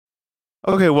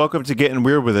Okay, welcome to Gettin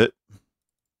Weird With It.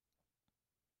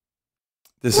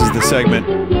 This is the segment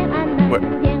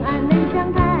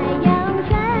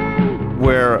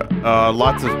where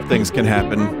lots of things can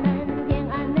happen.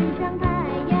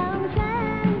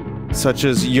 Such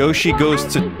as Yoshi goes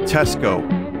to Tesco.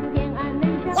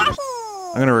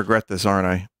 I'm gonna regret this, aren't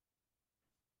I?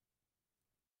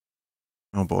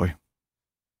 Oh boy.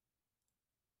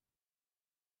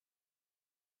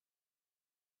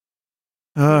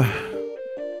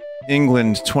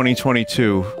 England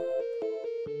 2022.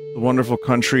 The wonderful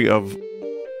country of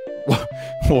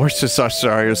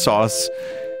Worcestershire sauce,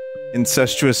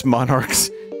 incestuous monarchs,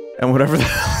 and whatever the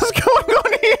hell is going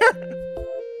on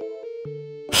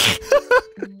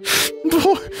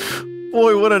here.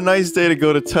 Boy, what a nice day to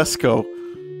go to Tesco.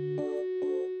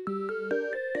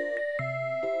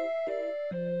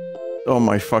 Oh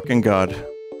my fucking god.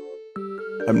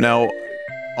 I'm now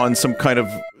on some kind of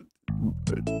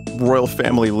royal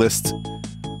family list.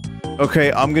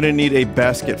 Okay, I'm gonna need a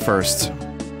basket first.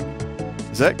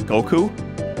 Is that Goku?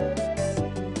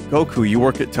 Goku, you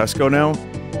work at Tesco now?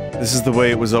 This is the way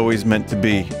it was always meant to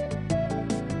be.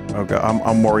 Oh god,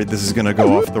 I'm worried this is gonna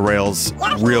go off the rails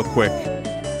real quick.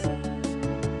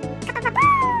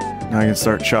 Now I can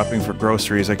start shopping for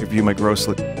groceries. I can view my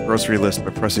grocery list by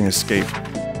pressing escape.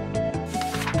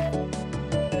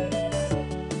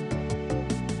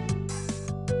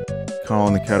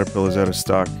 Colin the Caterpillar's out of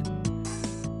stock.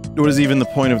 What is even the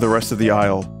point of the rest of the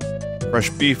aisle? Fresh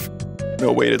beef?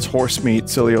 No, wait, it's horse meat.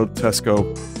 Silly old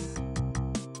Tesco.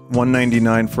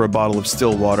 $1.99 for a bottle of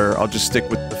still water. I'll just stick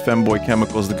with the femboy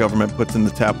chemicals the government puts in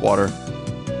the tap water.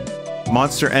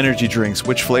 Monster energy drinks.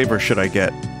 Which flavor should I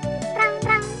get?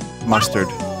 Mustard.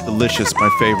 Delicious, my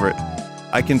favorite.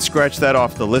 I can scratch that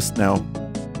off the list now.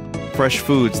 Fresh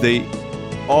foods. They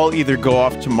all either go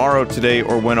off tomorrow, today,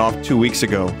 or went off 2 weeks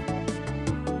ago.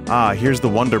 Ah, here's the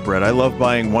Wonder Bread. I love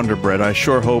buying Wonder Bread. I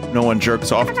sure hope no one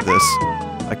jerks off to this.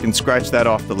 I can scratch that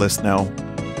off the list now.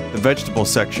 The vegetable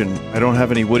section. I don't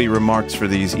have any witty remarks for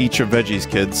these. Eat your veggies,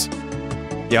 kids.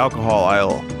 The alcohol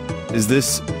aisle. Is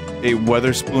this a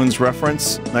Weatherspoons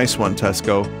reference? Nice one,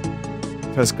 Tesco.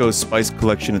 Tesco's spice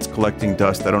collection, it's collecting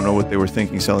dust. I don't know what they were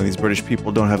thinking selling these British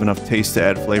people. Don't have enough taste to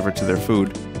add flavor to their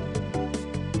food.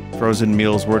 Frozen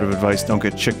meals, word of advice, don't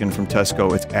get chicken from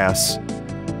Tesco, it's ass.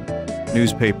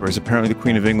 Newspapers. Apparently the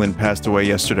Queen of England passed away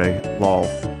yesterday. Lol.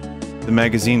 The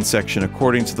magazine section.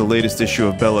 According to the latest issue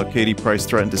of Bella, Katie Price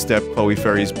threatened to stab Chloe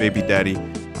Ferry's baby daddy.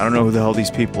 I don't know who the hell these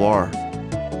people are.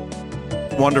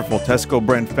 Wonderful. Tesco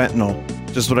brand fentanyl.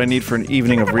 Just what I need for an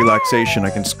evening of relaxation. I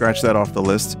can scratch that off the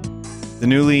list. The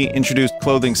newly introduced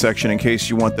clothing section in case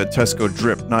you want that Tesco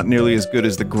drip. Not nearly as good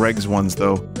as the Greggs ones,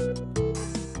 though.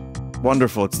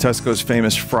 Wonderful. It's Tesco's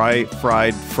famous fried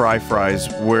fries,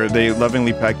 where they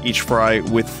lovingly pack each fry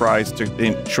with fries to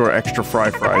ensure extra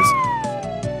fries.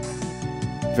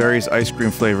 Various ice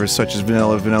cream flavors such as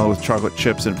vanilla with chocolate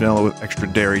chips, and vanilla with extra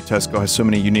dairy. Tesco has so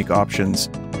many unique options.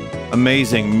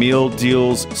 Amazing. Meal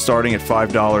deals starting at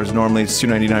 $5. Normally it's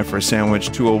 $2.99 for a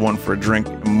sandwich, $2.01 for a drink,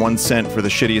 and 1 cent for the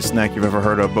shittiest snack you've ever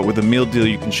heard of. But with a meal deal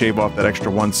you can shave off that extra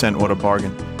 1 cent. What a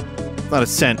bargain. Not a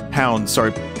cent. Pounds.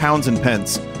 Sorry. Pounds and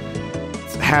pence.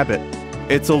 Habit.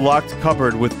 It's a locked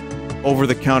cupboard with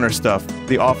over-the-counter stuff.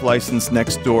 The off-license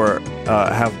next door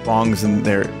have bongs in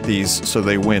these, so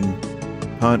they win.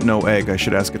 Huh? No egg. I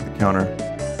should ask at the counter.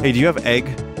 Hey, do you have egg?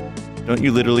 Don't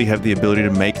you literally have the ability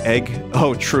to make egg?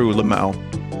 Oh, true, Lamau.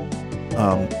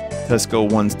 Tesco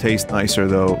ones taste nicer,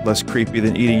 though. Less creepy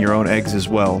than eating your own eggs as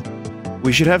well.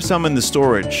 We should have some in the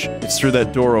storage. It's through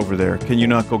that door over there. Can you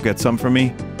not go get some for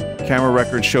me? Camera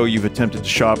records show you've attempted to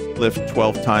shoplift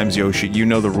 12 times, Yoshi. You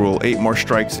know the rule. 8 more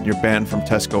strikes and you're banned from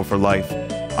Tesco for life.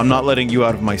 I'm not letting you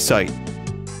out of my sight.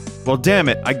 Well, damn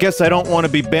it. I guess I don't want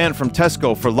to be banned from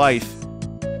Tesco for life.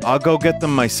 I'll go get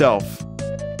them myself.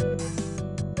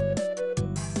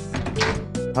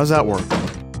 How's that work?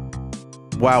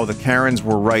 Wow, the Karens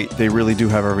were right. They really do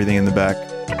have everything in the back.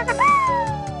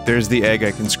 There's the egg.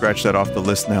 I can scratch that off the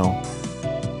list now.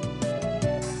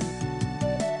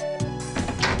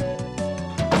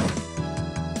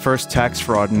 First tax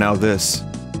fraud, and now this.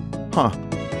 Huh.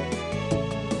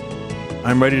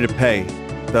 I'm ready to pay.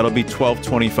 That'll be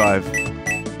 $12.25.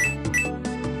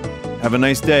 Have a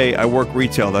nice day. I work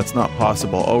retail. That's not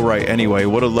possible. Oh right, anyway,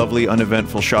 what a lovely,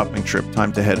 uneventful shopping trip.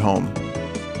 Time to head home.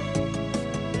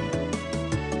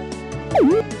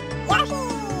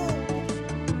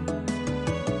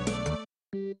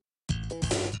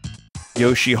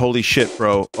 Yoshi, holy shit,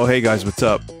 bro. Oh hey guys, what's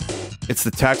up? It's the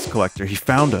tax collector. He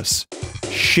found us.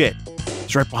 Shit.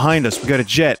 He's right behind us. We got a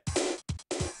jet.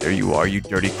 There you are, you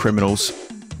dirty criminals.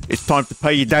 It's time to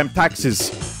pay your damn taxes.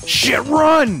 Shit,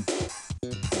 run!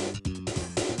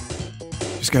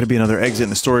 There's gotta be another exit in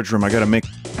the storage room. I gotta make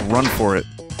a run for it.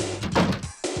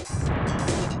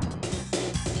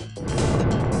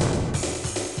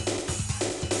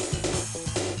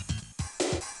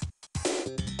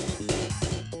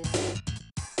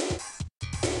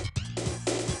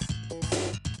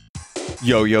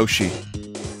 Yo, Yoshi.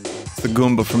 It's the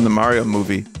Goomba from the Mario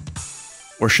movie.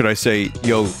 Or should I say,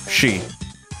 Yo, she.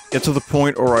 Get to the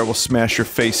point or I will smash your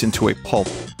face into a pulp.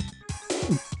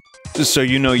 Just so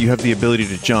you know you have the ability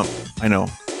to jump. I know.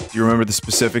 Do you remember the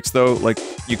specifics though? Like,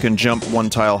 you can jump 1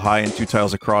 tile high and 2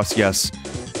 tiles across, yes.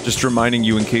 Just reminding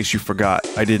you in case you forgot.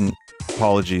 I didn't.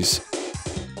 Apologies.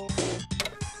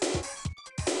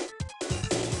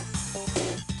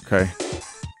 Okay.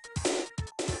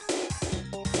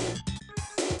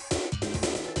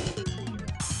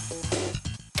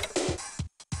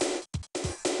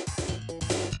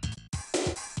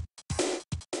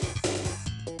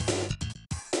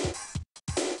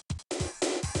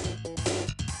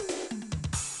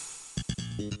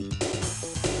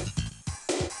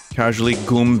 Casually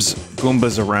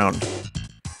Goombas around.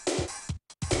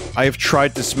 I have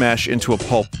tried to smash into a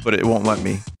pulp, but it won't let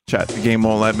me. Chat, the game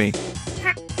won't let me.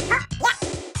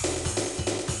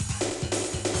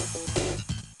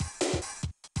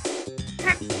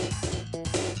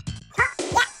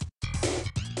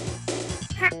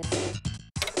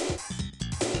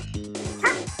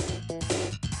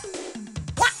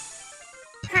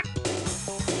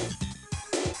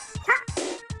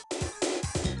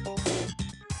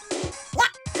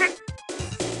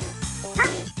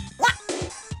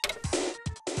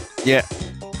 Yeah.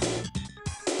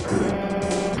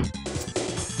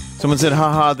 Someone said,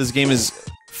 haha, this game is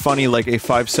funny like a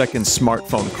 5-second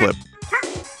smartphone clip.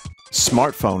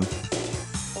 Smartphone?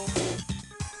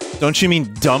 Don't you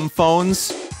mean dumb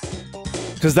phones?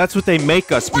 Because that's what they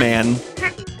make us, man.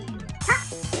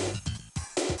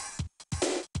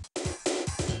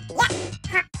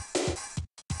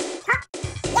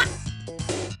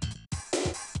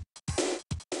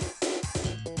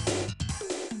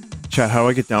 Chat, how do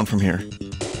I get down from here?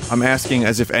 I'm asking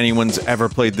as if anyone's ever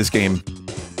played this game.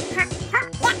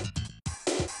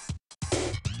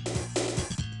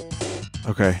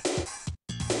 Okay.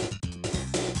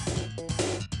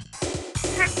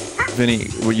 Vinny,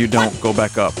 well, you don't go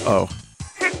back up. Oh.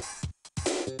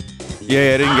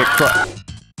 Yeah, I didn't get caught.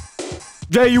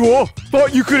 There you are!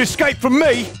 Thought you could escape from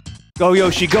me! Go,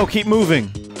 Yoshi, go, keep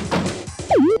moving.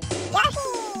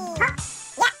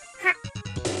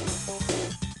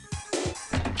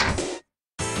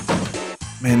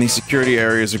 Man, these security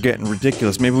areas are getting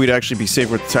ridiculous. Maybe we'd actually be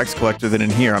safer with the tax collector than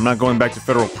in here. I'm not going back to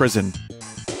federal prison.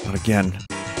 Not again.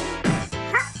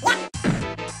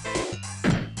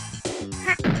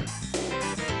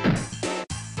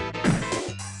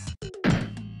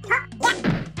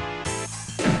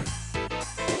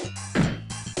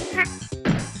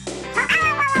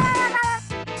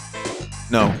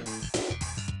 No.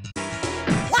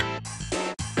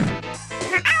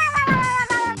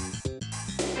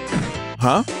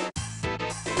 Huh?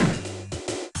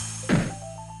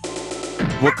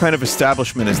 What kind of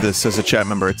establishment is this, says a chat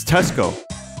member? It's Tesco.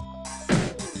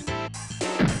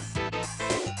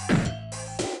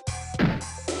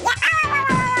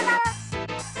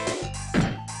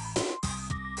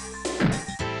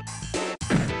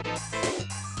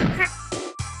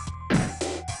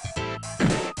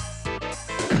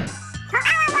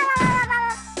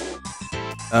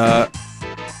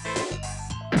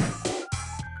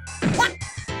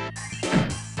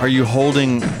 Are you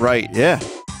holding right? Yeah.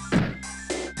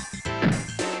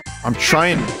 I'm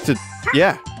trying to...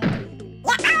 Yeah.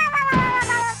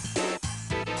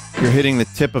 You're hitting the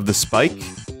tip of the spike?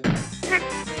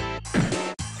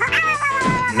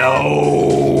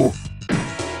 No!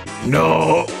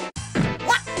 No!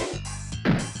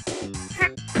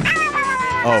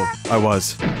 Oh, I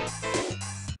was.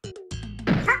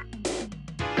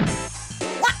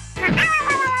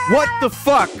 What the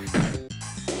fuck?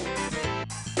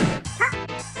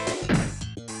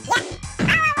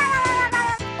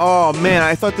 Oh man,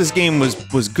 I thought this game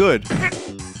was good.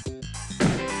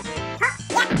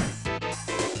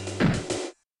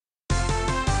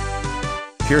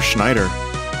 Pierre Schneider.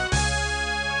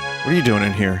 What are you doing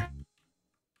in here?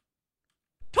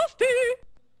 Toasty!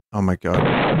 Oh my god.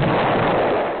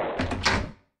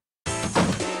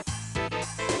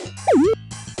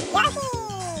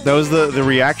 That was the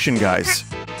reaction guys.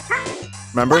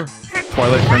 Remember?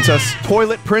 Twilight Princess?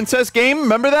 Toilet Princess game?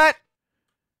 Remember that?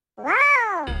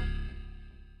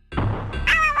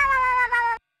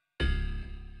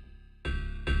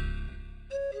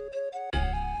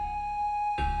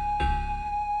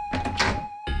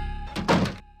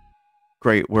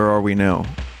 Great, where are we now?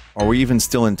 Are we even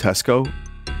still in Tesco?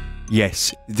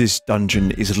 Yes, this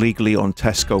dungeon is legally on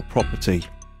Tesco property.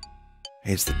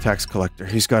 Hey, it's the tax collector.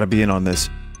 He's got to be in on this.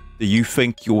 Do you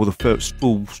think you're the first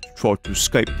fools to try to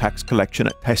escape tax collection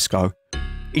at Tesco?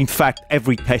 In fact,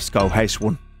 every Tesco has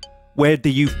one. Where do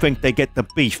you think they get the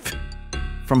beef?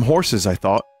 From horses, I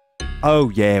thought. Oh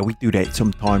yeah, we do that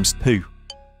sometimes too.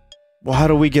 Well, how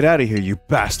do we get out of here, you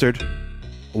bastard?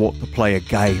 I want to play a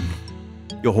game.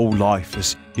 Your whole life,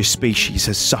 as your species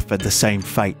has suffered the same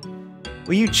fate.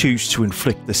 Will you choose to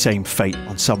inflict the same fate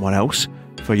on someone else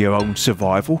for your own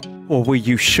survival? Or will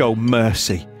you show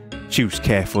mercy? Choose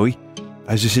carefully,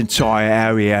 as this entire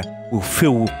area will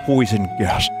fill with poison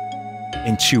gas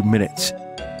in 2 minutes.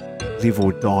 Live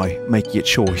or die, make your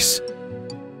choice.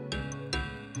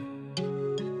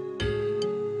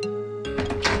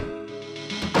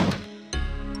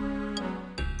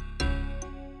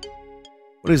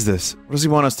 What is this? What does he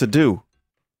want us to do?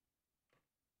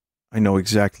 I know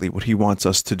exactly what he wants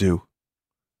us to do.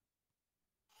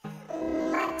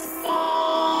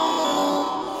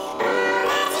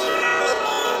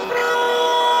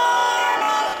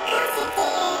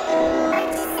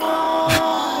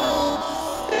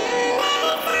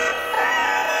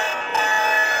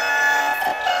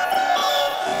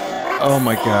 Oh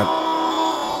my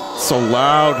god. So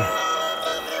loud.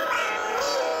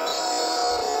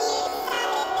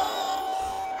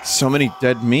 So many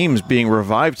dead memes being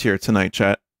revived here tonight,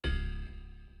 chat.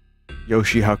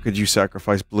 Yoshi, how could you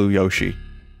sacrifice Blue Yoshi?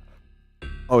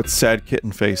 Oh, it's sad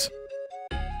kitten face.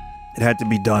 It had to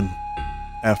be done.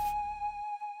 F.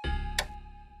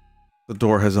 The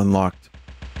door has unlocked.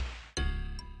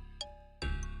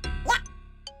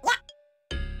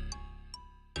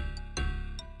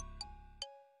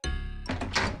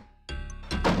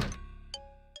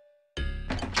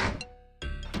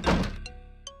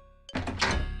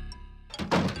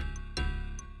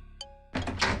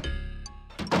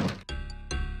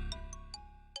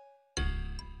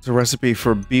 It's a recipe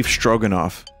for beef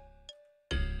stroganoff.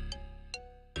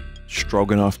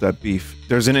 Stroganoff that beef.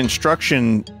 There's an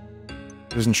instruction...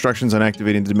 There's instructions on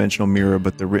activating the dimensional mirror,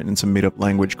 but they're written in some made-up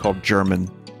language called German.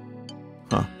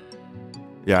 Huh.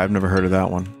 Yeah, I've never heard of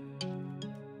that one.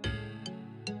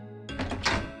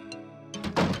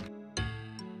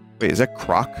 Wait, is that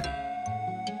Croc?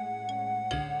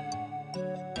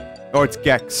 Oh, it's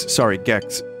Gex. Sorry,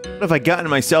 Gex. What have I gotten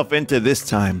myself into this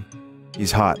time?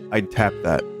 He's hot. I'd tap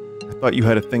that. I thought you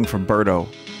had a thing for Birdo.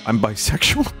 I'm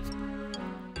bisexual.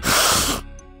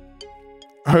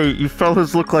 Hey, you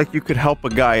fellas look like you could help a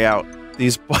guy out.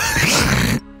 These bars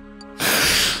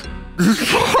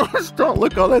don't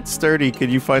look all that sturdy. Can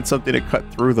you find something to cut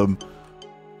through them?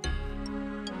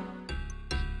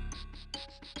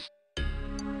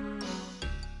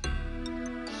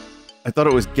 I thought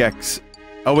it was Gex.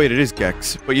 Oh wait, it is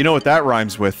Gex. But you know what that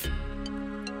rhymes with?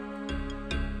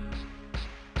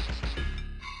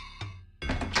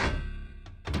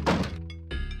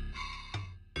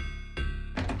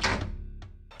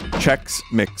 Chex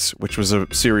Mix, which was a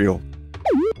cereal.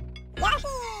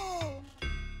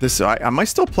 This, am I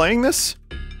still playing this?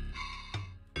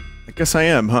 I guess I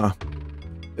am, huh?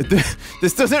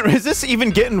 This doesn't, is this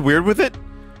even getting weird with it?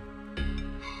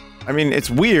 I mean, it's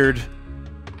weird.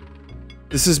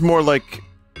 This is more like,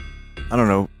 I don't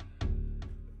know,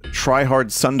 Try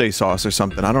Hard Sunday Sauce or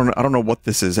something. I don't know what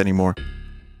this is anymore.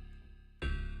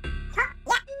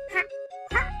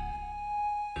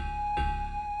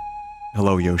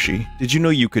 Hello, Yoshi. Did you know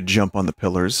you could jump on the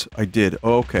pillars? I did.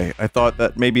 Oh, okay. I thought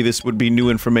that maybe this would be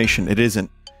new information. It isn't.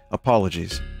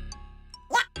 Apologies.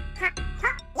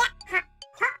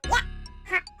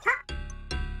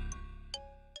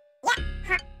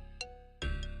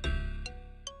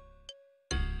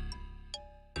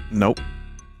 Nope.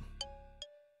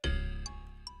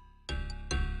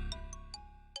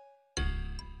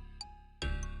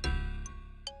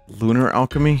 Lunar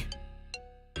alchemy?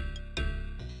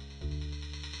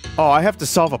 Oh, I have to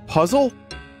solve a puzzle?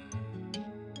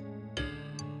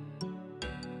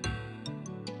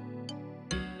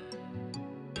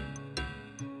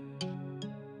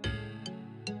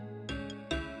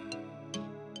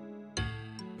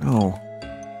 Oh.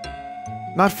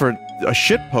 Not for a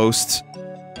shitpost.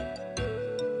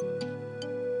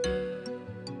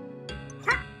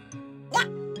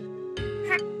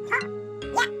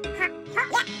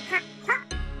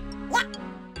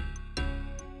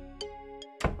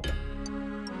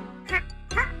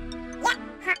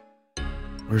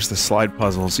 Where's the slide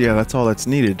puzzles? Yeah, that's all that's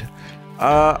needed.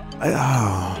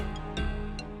 Oh.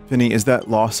 Vinny, is that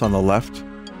loss on the left?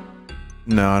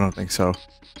 No, I don't think so.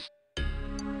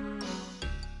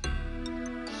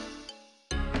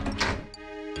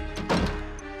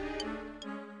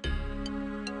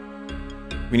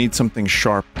 We need something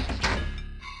sharp.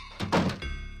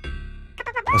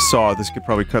 A saw. This could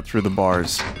probably cut through the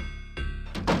bars.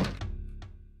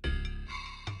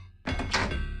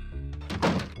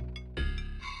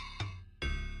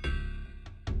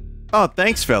 Oh,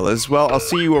 thanks, fellas. Well, I'll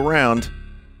see you around.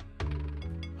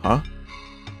 Huh?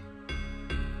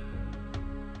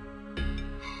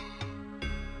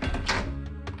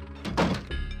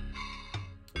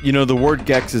 You know, the word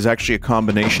Gex is actually a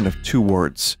combination of two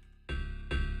words.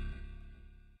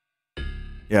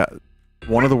 Yeah,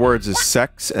 one of the words is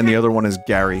sex, and the other one is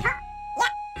Gary.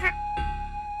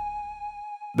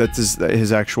 That's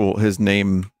his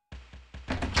name.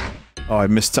 Oh, I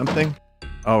missed something?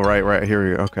 Oh, right, here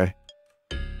we go, okay.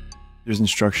 There's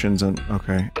instructions on...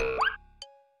 okay.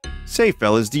 Say,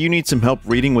 fellas, do you need some help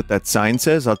reading what that sign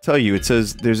says? I'll tell you, it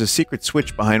says there's a secret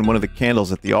switch behind one of the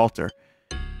candles at the altar.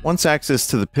 Once access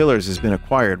to the pillars has been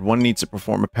acquired, one needs to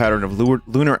perform a pattern of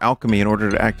lunar alchemy in order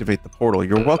to activate the portal.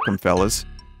 You're welcome, fellas.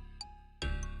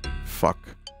 Fuck.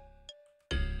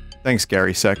 Thanks,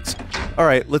 Gary Sex.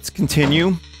 Alright, let's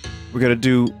continue. We gotta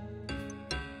do...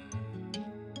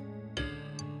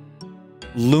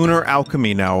 lunar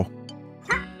alchemy now.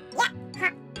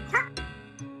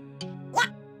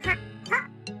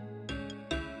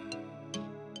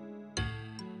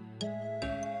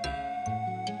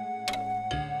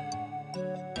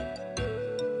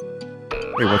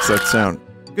 Hey, what's that sound?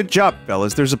 Good job,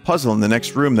 fellas. There's a puzzle in the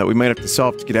next room that we might have to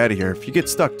solve to get out of here. If you get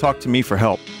stuck, talk to me for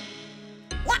help.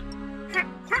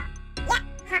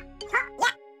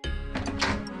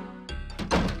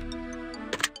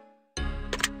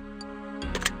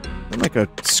 Like a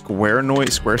square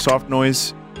noise, squaresoft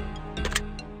noise.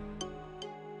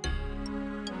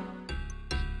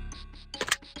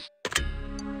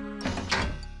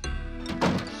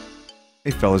 Hey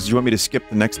fellas, do you want me to skip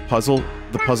the next puzzle?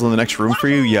 The puzzle in the next room for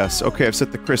you? Yes. Okay, I've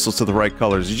set the crystals to the right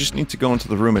colors. You just need to go into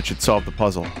the room, it should solve the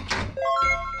puzzle.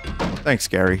 Thanks,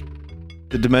 Gary.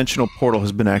 The dimensional portal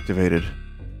has been activated.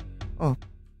 Oh.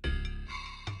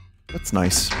 That's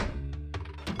nice.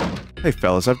 Hey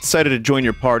fellas, I've decided to join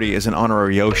your party as an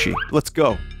honorary Yoshi. Let's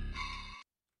go.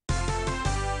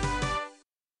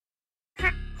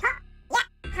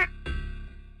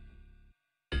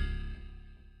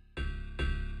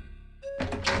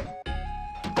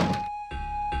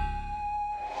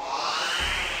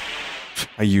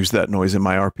 I used that noise in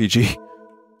my RPG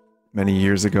many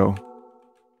years ago.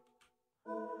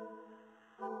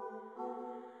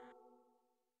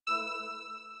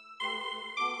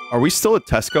 Are we still at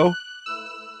Tesco?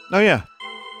 Oh yeah.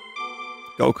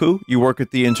 Goku, you work at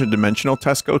the interdimensional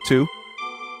Tesco too?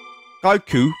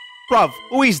 Goku? Bruv,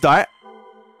 who is that?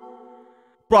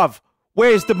 Bruv,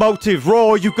 where's the motive?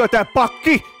 Raw, you got that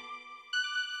bucky?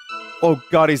 Oh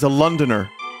god, he's a Londoner.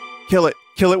 Kill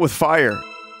it with fire.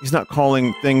 He's not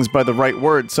calling things by the right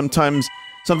word. Sometimes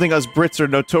something us Brits are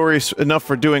notorious enough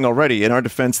for doing already. In our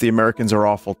defense, the Americans are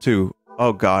awful too.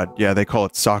 Oh god, yeah, they call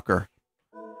it soccer.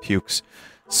 Pukes.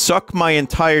 Suck my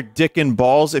entire dick and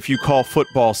balls if you call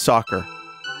football soccer.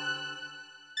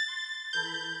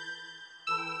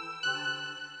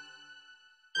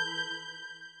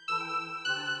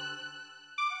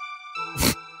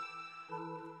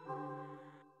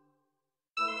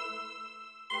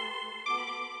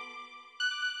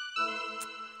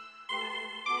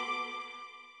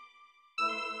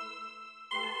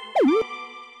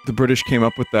 The British came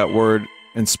up with that word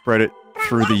and spread it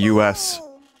through the US.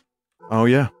 Oh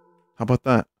yeah, how about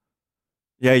that?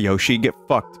 Yeah, Yoshi, get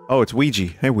fucked. Oh, it's Ouija.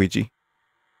 Hey, Ouija.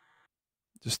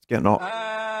 Just getting all...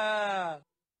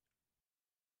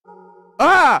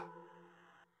 Ah!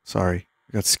 Sorry,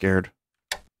 I got scared.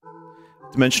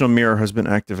 Dimensional mirror has been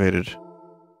activated.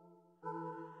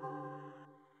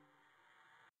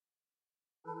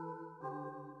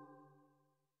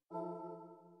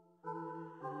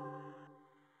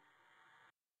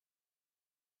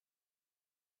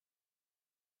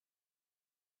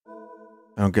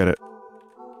 I don't get it.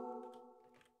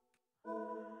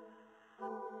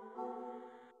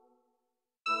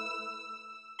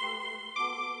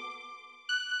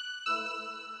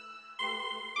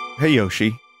 Hey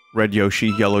Yoshi. Red Yoshi,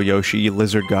 Yellow Yoshi,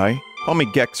 Lizard Guy. Call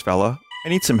me Gex, fella. I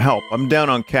need some help. I'm down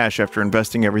on cash after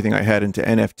investing everything I had into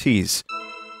NFTs.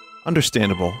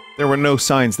 Understandable. There were no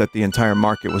signs that the entire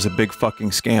market was a big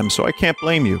fucking scam, so I can't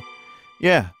blame you.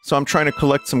 Yeah, so I'm trying to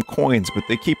collect some coins, but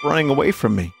they keep running away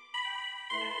from me.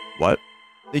 What?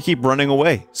 They keep running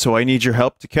away, so I need your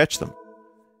help to catch them.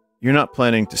 You're not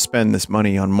planning to spend this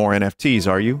money on more NFTs,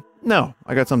 are you? No,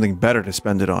 I got something better to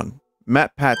spend it on.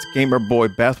 Matt Pat's Gamer Boy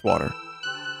Bathwater.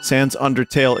 Sans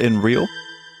Undertale in real?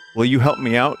 Will you help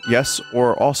me out, yes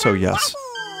or also yes?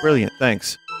 Brilliant,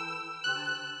 thanks.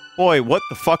 Boy, what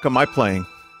the fuck am I playing?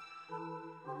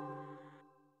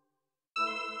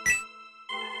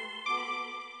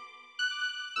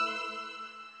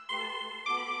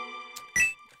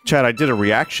 Chad, I did a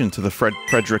reaction to the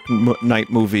Frederick Night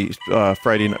movie,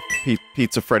 Friday Night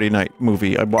Pizza Friday Night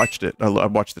movie. I watched it. I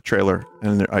watched the trailer,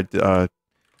 and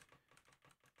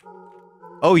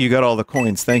oh, you got all the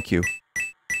coins. Thank you.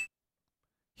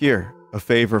 Here, a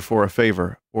favor for a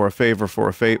favor, or a favor for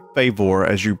a favor,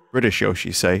 as you British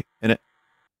Yoshi say. And it.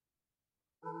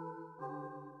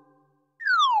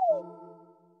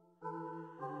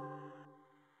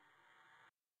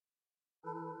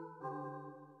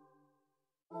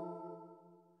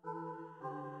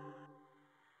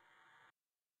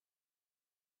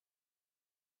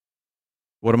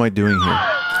 What am I doing here?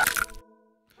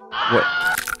 What?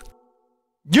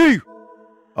 You!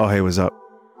 Oh, hey, what's up?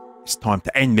 It's time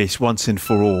to end this once and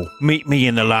for all. Meet me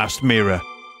in the last mirror.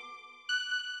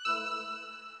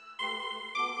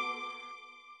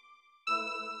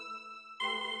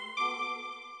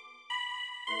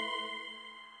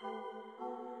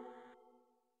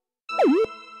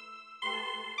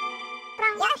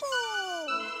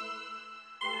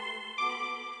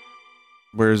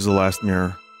 Where's the last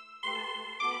mirror?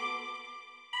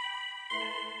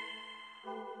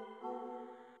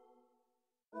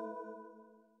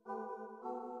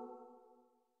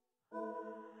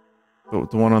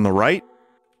 The one on the right?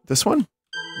 This one?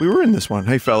 We were in this one.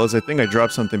 Hey, fellas, I think I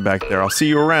dropped something back there. I'll see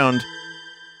you around.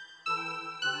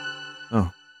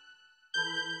 Oh.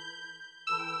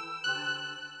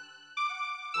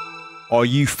 Are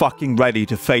you fucking ready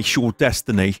to face your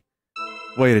destiny?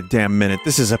 Wait a damn minute.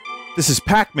 This is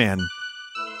Pac-Man.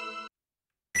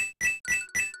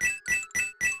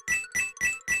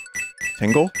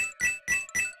 Tingle?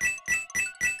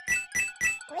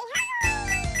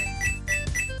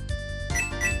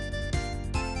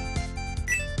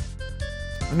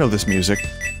 I know this music.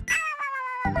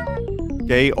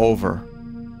 Gay over.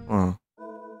 Oh.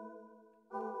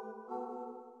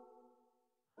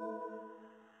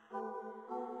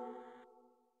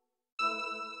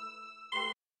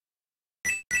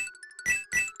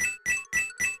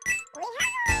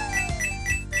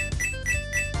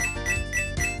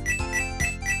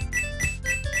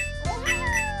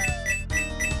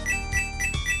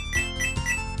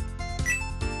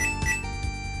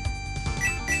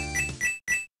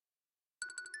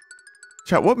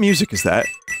 Chat, what music is that?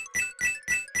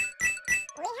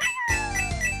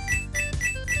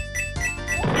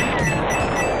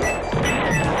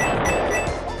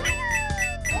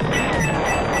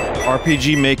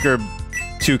 RPG Maker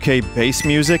 2K bass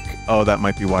music? Oh, that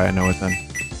might be why I know it then.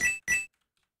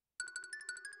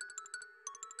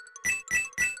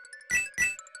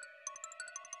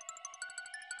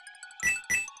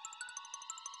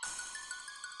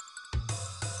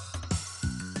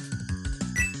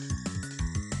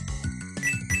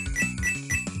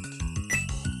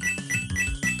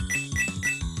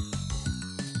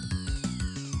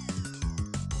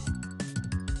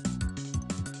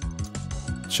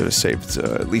 Should have saved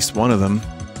at least one of them.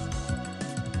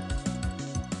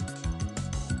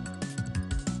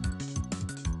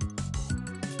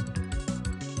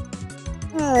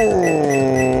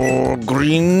 Oh,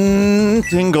 green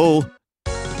tingle.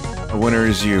 The winner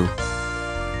is you.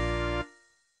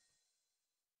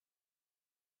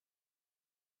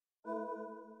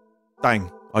 Dang,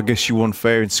 I guess you won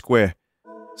fair and square.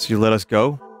 So you let us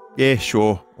go? Yeah,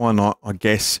 sure. Why not, I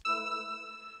guess.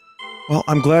 Well,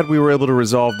 I'm glad we were able to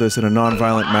resolve this in a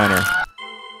non-violent manner.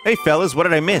 Hey fellas, what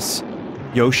did I miss?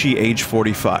 Yoshi, age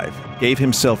 45, gave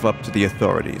himself up to the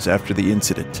authorities after the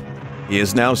incident. He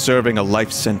is now serving a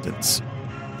life sentence.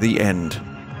 The end.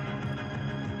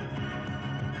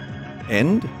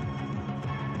 End?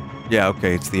 Yeah,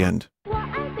 okay, it's the end.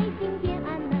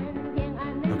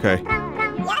 Okay.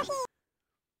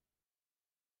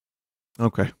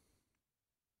 Okay.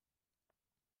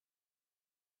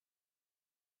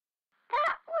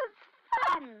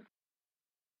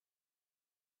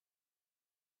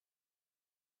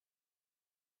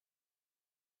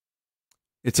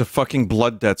 It's a fucking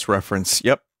Blood Debts reference.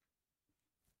 Yep.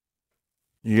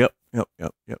 Yep.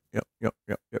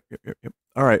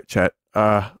 All right, chat.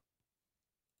 I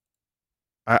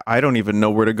don't even know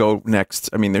where to go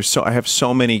next. I mean, I have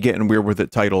so many Gettin Weird With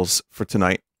It titles for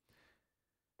tonight.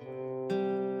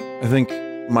 I think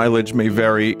mileage may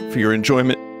vary for your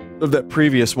enjoyment of that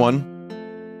previous one.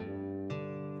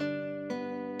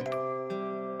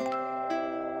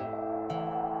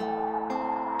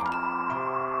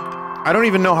 I don't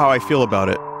even know how I feel about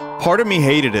it. Part of me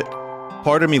hated it.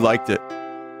 Part of me liked it.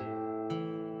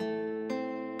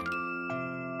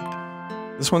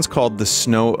 This one's called The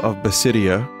Snow of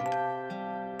Basidia.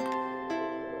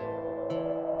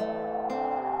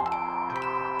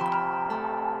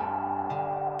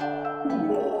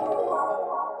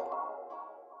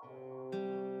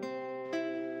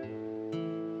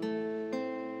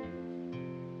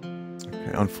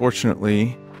 Okay,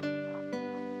 unfortunately,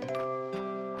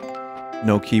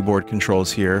 no keyboard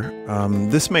controls here.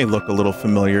 This may look a little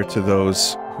familiar to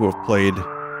those who have played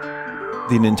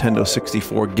the Nintendo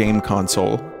 64 game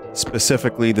console,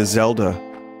 specifically the Zelda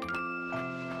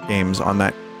games on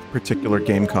that particular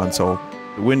game console.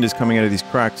 The wind is coming out of these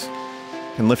cracks,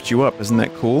 can lift you up. Isn't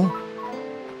that cool?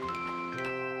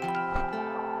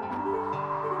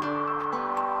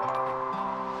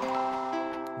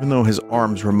 Even though his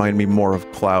arms remind me more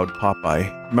of Cloud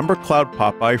Popeye. Remember Cloud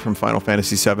Popeye from Final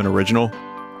Fantasy VII Original?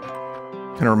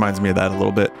 Kind of reminds me of that a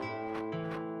little bit.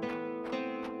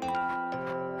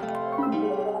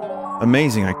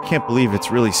 Amazing, I can't believe it's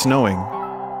really snowing.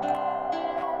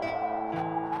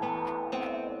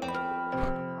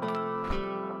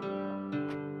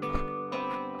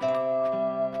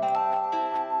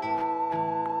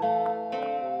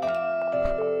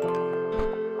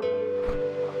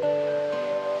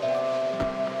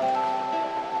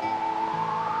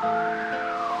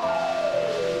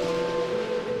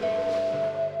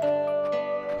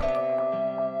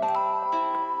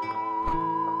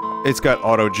 It's got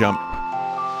auto jump.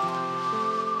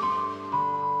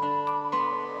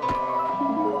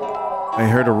 I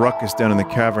heard a ruckus down in the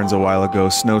caverns a while ago.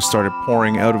 Snow started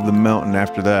pouring out of the mountain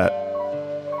after that.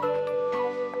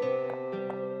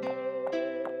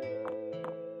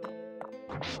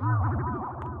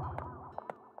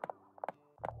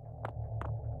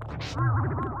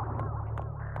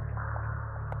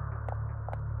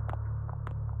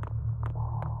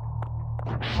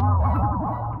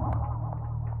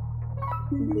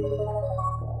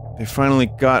 They finally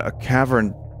got the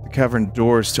cavern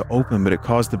doors to open, but it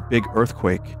caused a big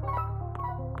earthquake.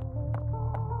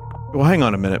 Well, hang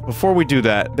on a minute. Before we do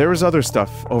that, there was other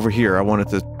stuff over here I wanted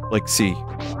to, like, see.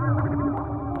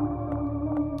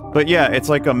 But yeah, it's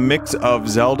like a mix of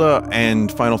Zelda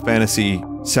and Final Fantasy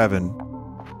VII.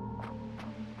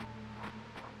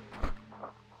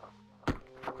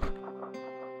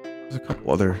 There's a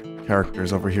couple other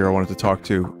characters over here I wanted to talk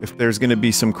to. If there's gonna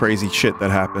be some crazy shit that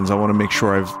happens, I want to make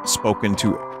sure I've spoken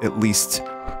to at least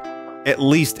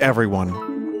everyone.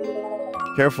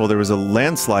 Careful, there was a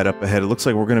landslide up ahead. It looks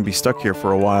like we're gonna be stuck here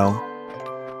for a while.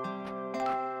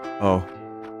 Oh.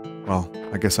 Well,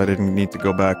 I guess I didn't need to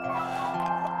go back.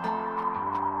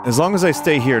 As long as I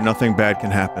stay here, nothing bad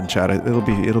can happen, chat. It'll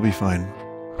be fine.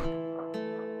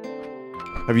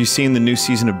 Have you seen the new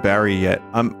season of Barry yet?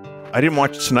 I didn't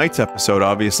watch tonight's episode,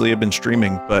 obviously. I've been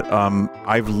streaming, but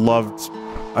I've loved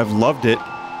it,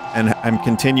 and I'm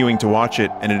continuing to watch it,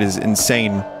 and it is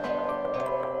insane.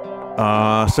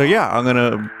 So yeah, I'm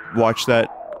gonna watch that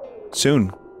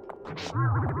soon.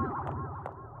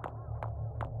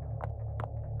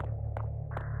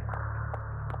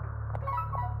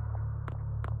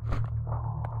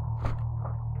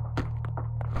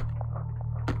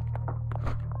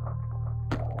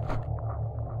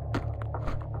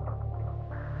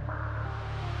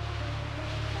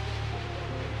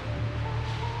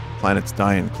 Planet's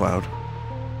dying, Cloud.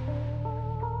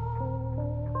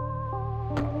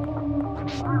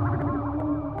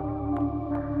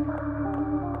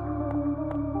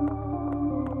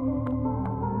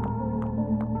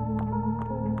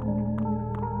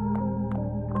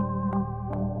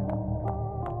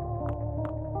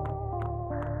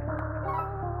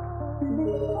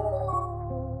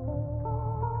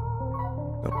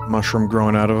 The mushroom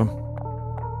growing out of him.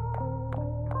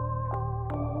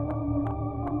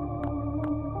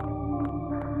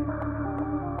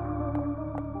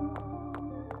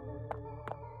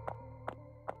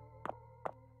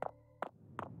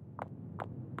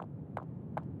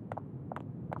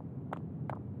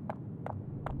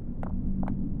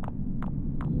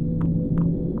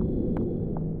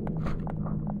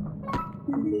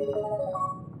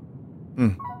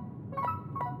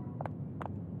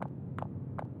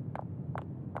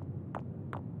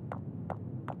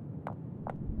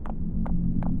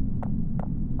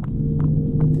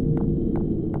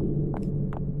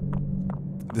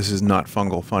 This is not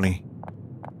fungal funny.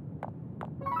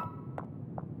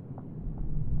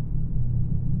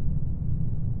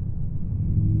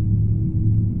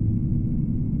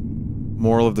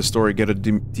 Moral of the story, get a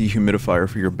dehumidifier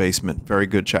for your basement. Very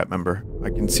good, chat member.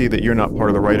 I can see that you're not part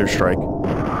of the writer's strike.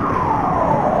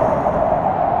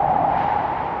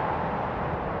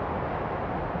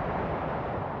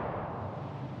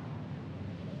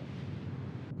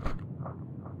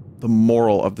 The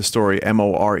moral of the story,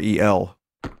 M-O-R-E-L.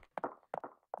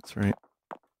 That's right.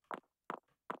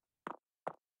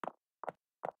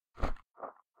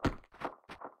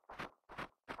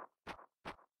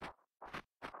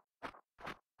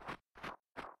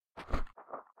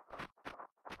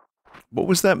 What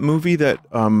was that movie that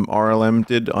RLM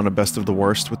did on A Best of the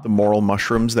Worst with the moral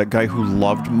mushrooms? That guy who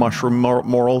loved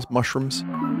moral mushrooms?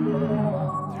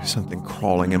 There's something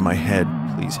crawling in my head.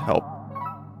 Please help.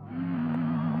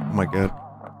 Oh my god.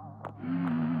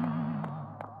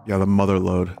 Yeah, The Mother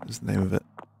Lode is the name of it.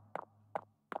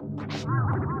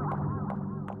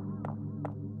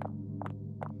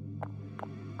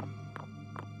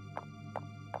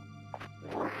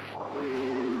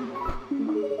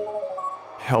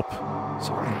 Help.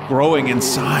 Something growing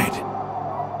inside.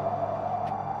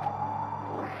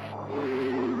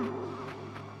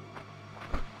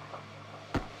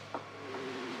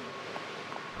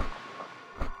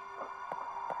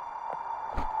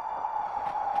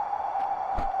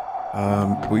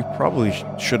 We probably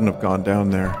shouldn't have gone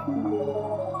down there.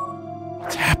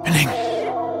 What's happening?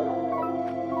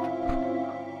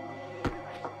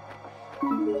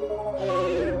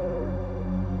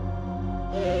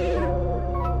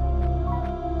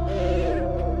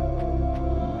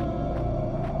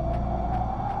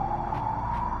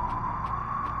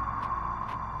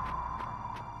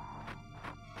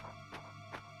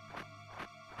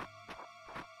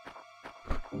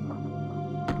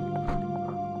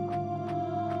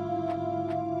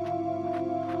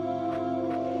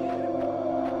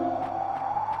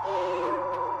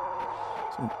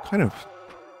 Kind of...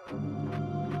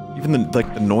 Even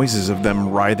the noises of them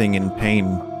writhing in pain.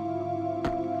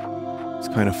 It's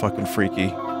kind of fucking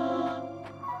freaky.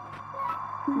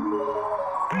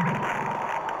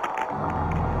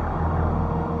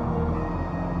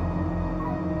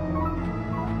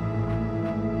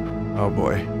 Oh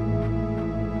boy.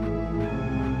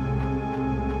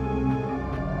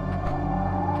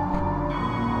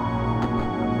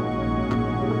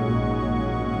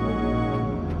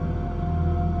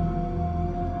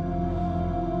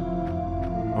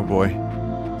 Oh boy,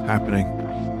 it's happening.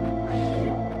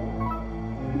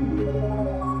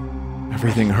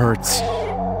 Everything hurts.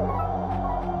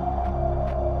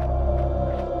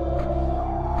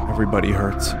 Everybody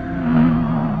hurts.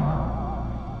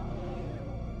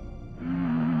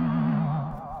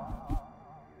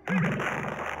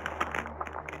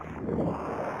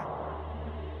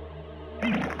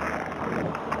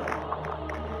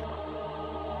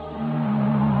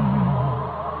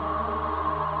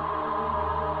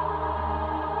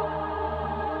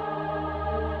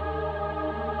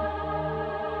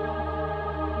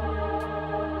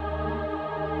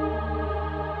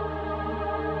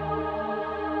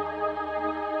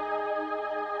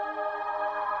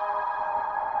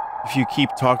 If you keep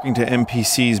talking to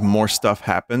NPCs, more stuff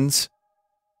happens.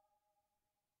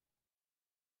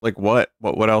 Like what?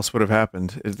 What else would have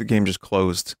happened if the game just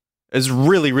closed? It's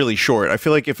really, really short. I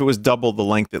feel like if it was double the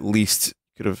length, at least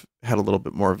could have had a little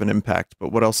bit more of an impact.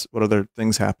 But what else? What other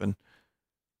things happen?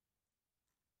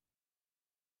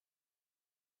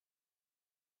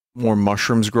 More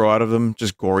mushrooms grow out of them?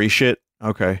 Just gory shit?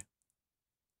 Okay.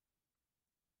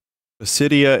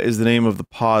 Basidia is the name of the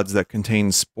pods that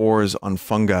contain spores on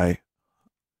fungi.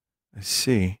 I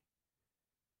see.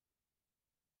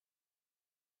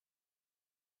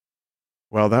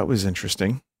 Well, that was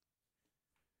interesting.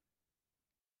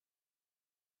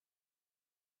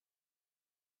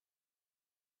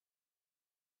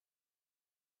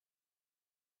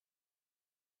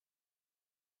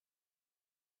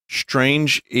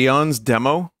 Strange Eons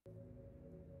demo?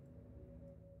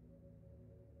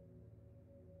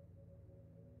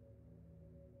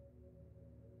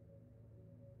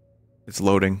 It's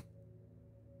loading.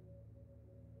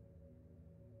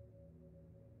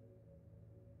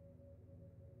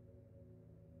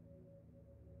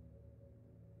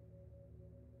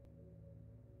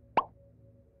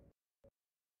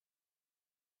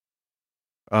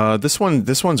 This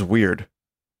one's weird.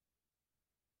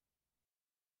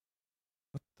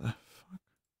 What the fuck?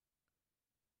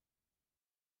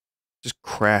 Just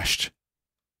crashed.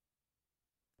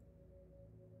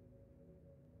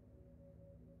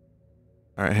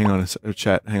 Alright, hang on a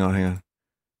chat. Hang on.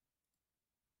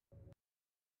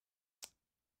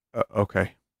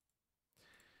 Okay.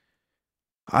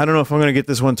 I don't know if I'm gonna get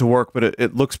this one to work, but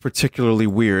it looks particularly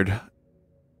weird.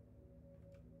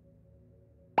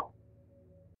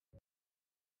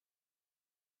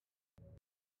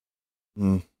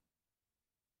 Hmm.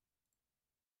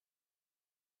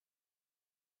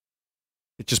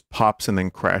 It just pops and then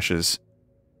crashes.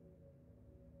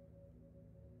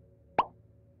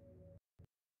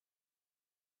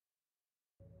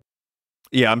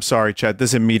 Yeah, I'm sorry, chat.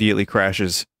 This immediately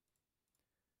crashes.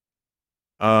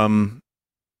 Damn.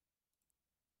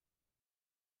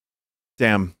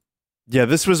 Yeah,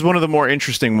 this was one of the more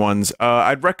interesting ones.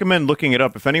 I'd recommend looking it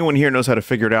up. If anyone here knows how to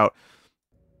figure it out,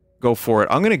 go for it.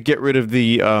 I'm gonna get rid of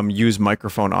the, use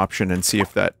microphone option and see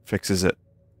if that fixes it.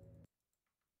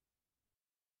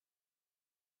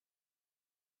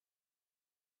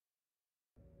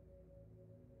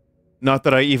 Not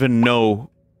that I even know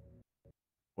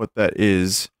what that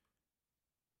is.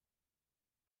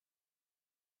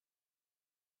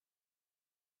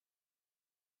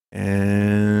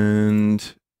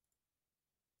 And...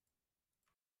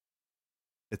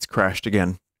 it's crashed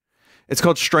again. It's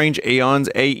called Strange Aeons,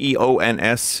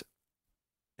 A-E-O-N-S.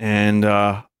 And,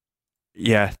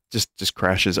 yeah, just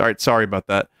crashes. Alright, sorry about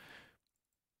that.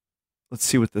 Let's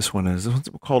see what this one is. This one's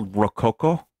called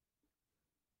Rococo.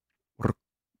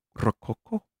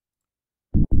 Rococo?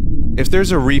 If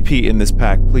there's a repeat in this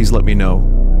pack, please let me know.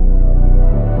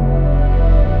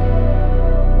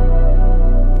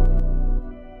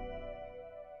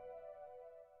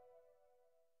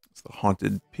 It's the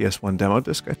haunted PS1 demo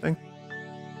disc, I think.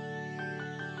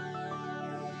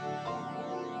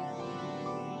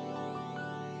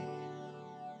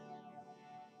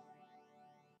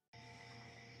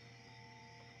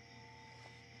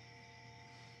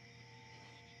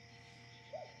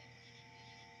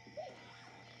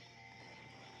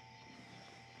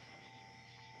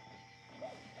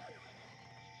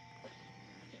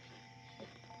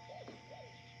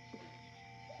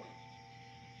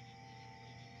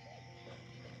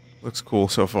 Looks cool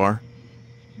so far.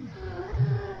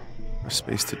 Press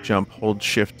space to jump, hold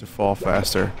shift to fall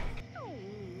faster.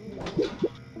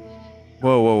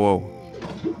 Whoa, whoa,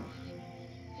 whoa.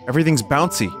 Everything's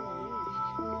bouncy.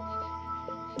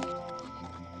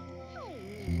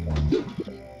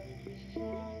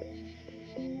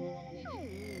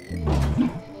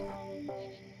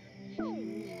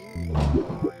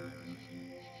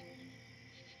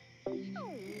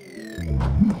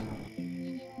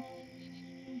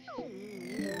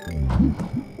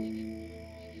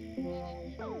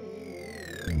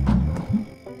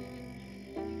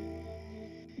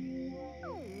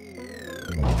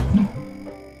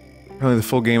 Apparently the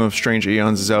full game of Strange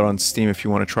Aeons is out on Steam if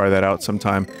you want to try that out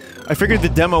sometime. I figured the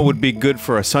demo would be good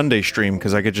for a Sunday stream,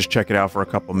 because I could just check it out for a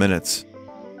couple minutes.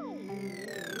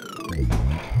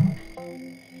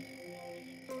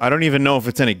 I don't even know if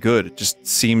it's any good, it just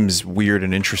seems weird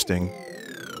and interesting.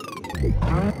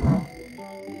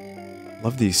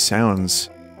 Love these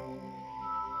sounds.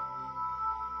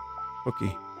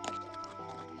 Cookie.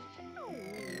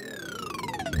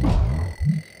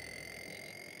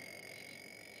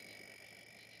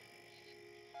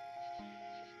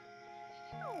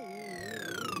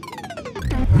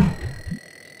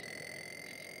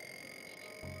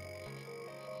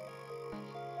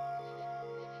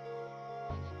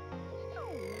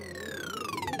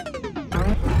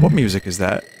 What music is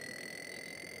that?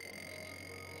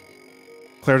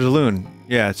 Claire de Lune.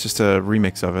 Yeah, it's just a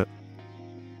remix of it.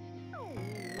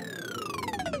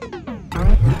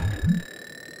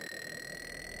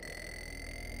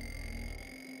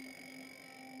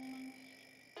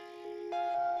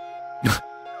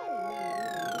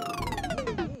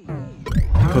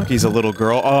 Cookie's a little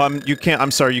girl. Oh, you can't-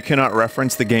 I'm sorry, you cannot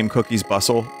reference the game Cookie's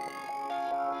Bustle.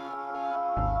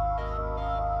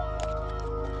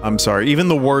 I'm sorry, even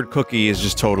the word cookie is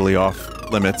just totally off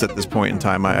limits at this point in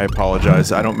time. I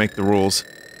apologize, I don't make the rules.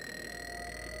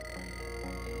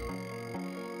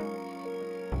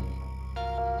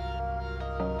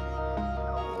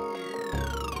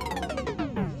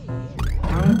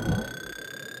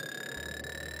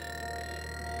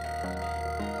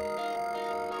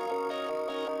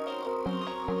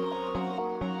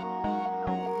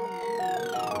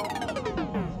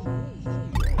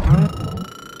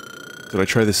 Did I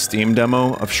try the Steam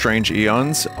demo of Strange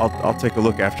Aeons? I'll take a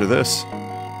look after this.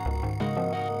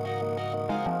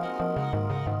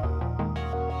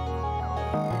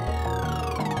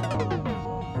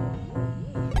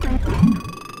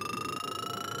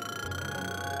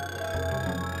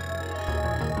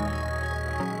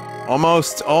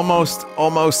 Almost, almost,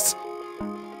 almost.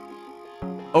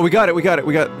 Oh, we got it, we got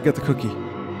the cookie.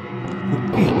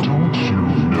 Don't you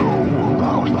know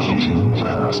about eating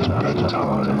past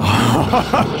bedtime?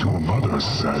 Your mother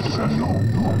said no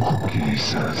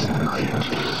cookies at night.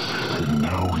 And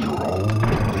now you're all the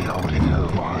way out here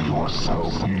by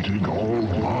yourself eating all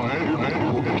my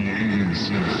cookies.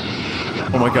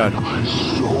 Oh my god. I'm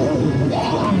so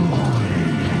hungry.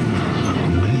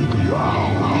 Maybe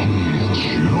I'll eat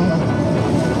you.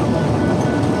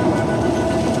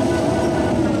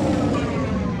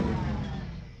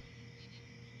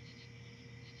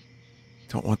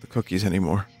 cookies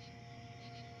anymore.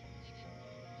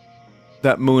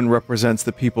 That moon represents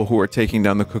the people who are taking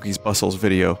down the Cookies Bustles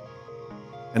video.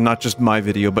 And not just my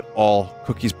video, but all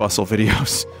Cookies Bustle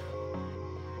videos.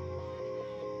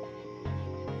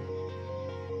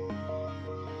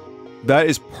 That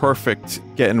is perfect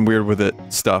Gettin Weird With It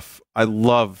stuff. I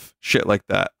love shit like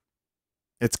that.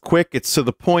 It's quick, it's to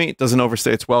the point, doesn't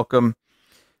overstay its welcome.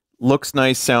 Looks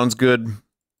nice, sounds good.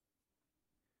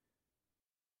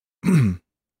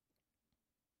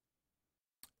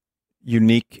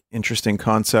 Unique, interesting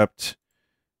concept.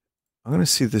 I'm gonna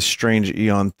see this strange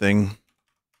Eon thing.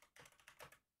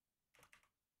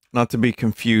 Not to be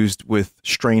confused with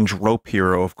Strange Rope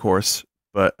Hero, of course.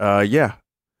 But, yeah.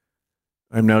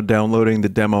 I'm now downloading the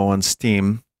demo on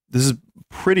Steam. This is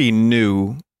pretty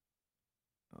new.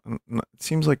 It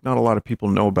seems like not a lot of people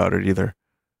know about it either.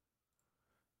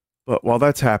 But while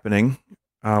that's happening,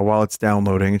 while it's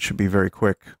downloading, it should be very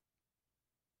quick.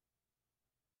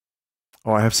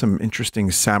 Oh, I have some interesting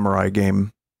samurai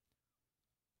game.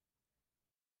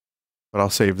 But I'll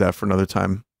save that for another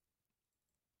time.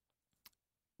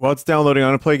 While it's downloading, I'm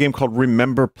going to play a game called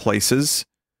Remember Places.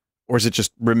 Or is it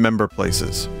just Remember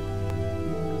Places?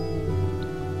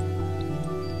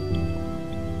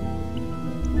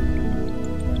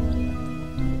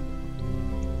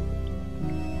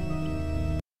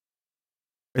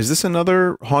 Is this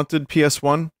another haunted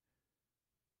PS1?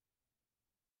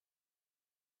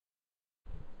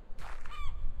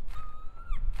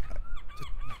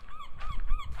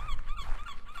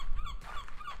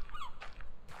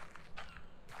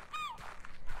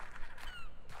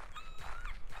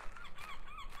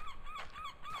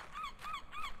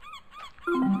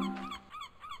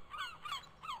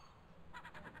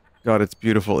 God, it's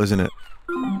beautiful, isn't it?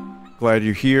 Glad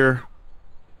you're here.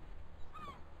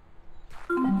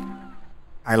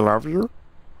 I love you.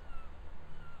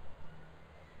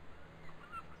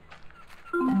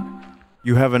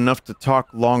 You have enough to talk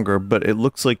longer, but it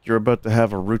looks like you're about to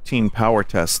have a routine power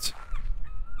test.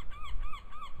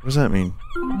 What does that mean?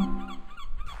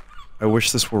 I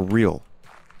wish this were real.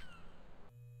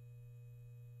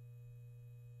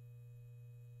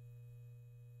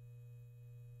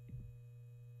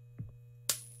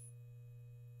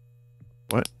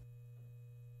 What?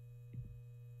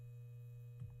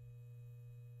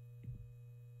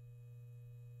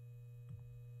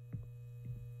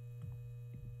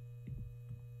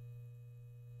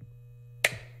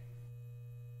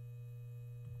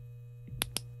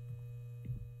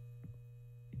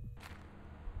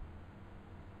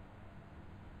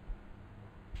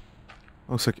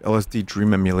 Looks like LSD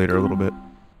Dream Emulator a little bit.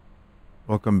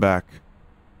 Welcome back.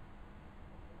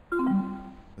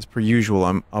 As per usual,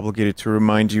 I'm obligated to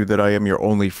remind you that I am your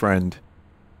only friend.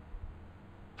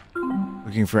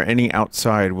 Looking for any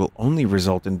outside will only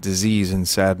result in disease and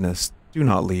sadness. Do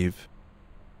not leave.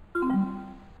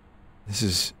 This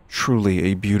is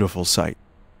truly a beautiful sight.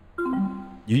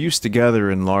 You used to gather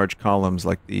in large columns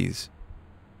like these.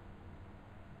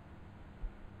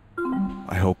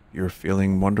 I hope you're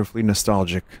feeling wonderfully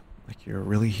nostalgic, like you're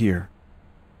really here.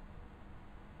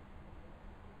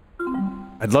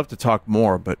 I'd love to talk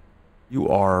more, but you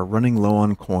are running low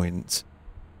on coins.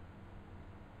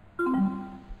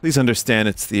 Please understand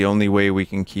it's the only way we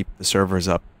can keep the servers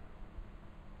up.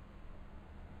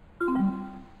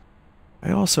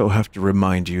 I also have to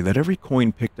remind you that every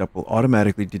coin picked up will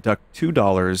automatically deduct $2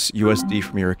 USD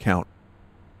from your account.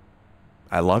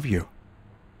 I love you.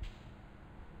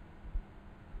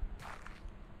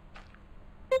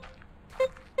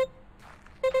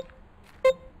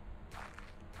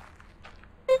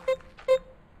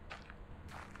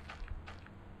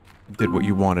 Did what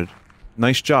you wanted.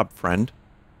 Nice job, friend.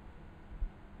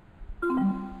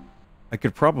 I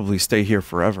could probably stay here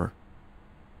forever.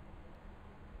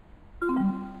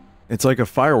 It's like a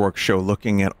fireworks show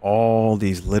looking at all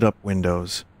these lit up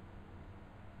windows.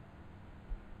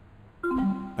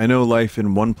 I know life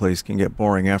in one place can get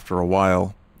boring after a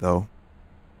while, though.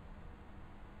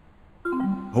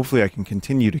 Hopefully I can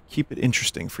continue to keep it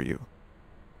interesting for you.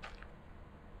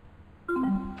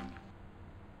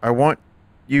 I want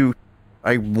you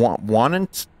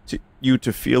you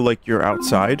to feel like you're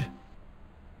outside.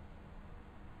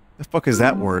 The fuck is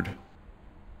that word?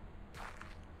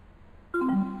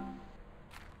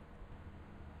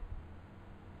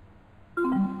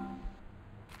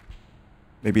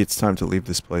 Maybe it's time to leave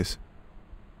this place.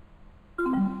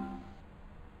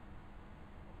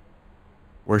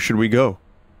 Where should we go?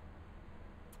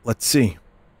 Let's see.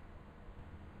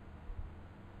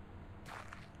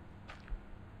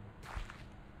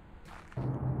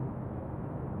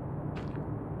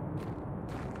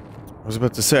 I was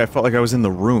about to say, I felt like I was in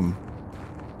the room.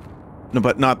 No,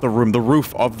 but not the room. The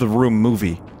roof of the room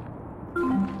movie.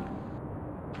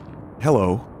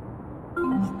 Hello.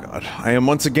 Oh god. I am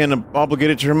once again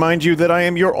obligated to remind you that I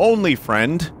am your only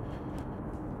friend.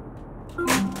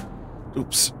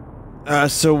 Oops.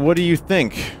 So what do you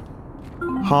think?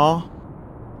 Huh?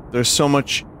 There's so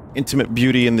much intimate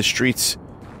beauty in the streets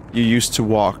you used to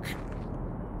walk.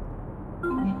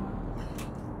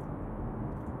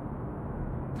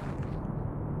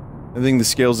 I think the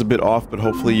scale's a bit off, but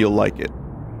hopefully you'll like it.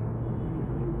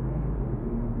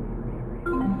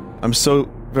 I'm so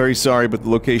very sorry, but the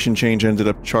location change ended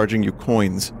up charging you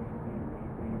coins.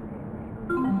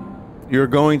 You're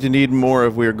going to need more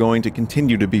if we are going to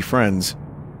continue to be friends.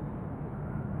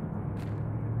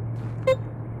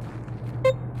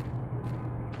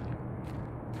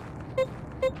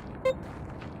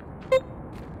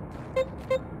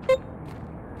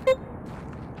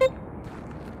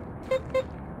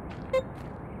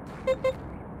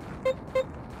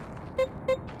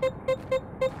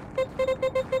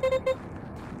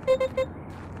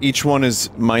 Each one is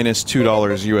minus $2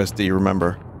 USD,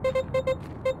 remember.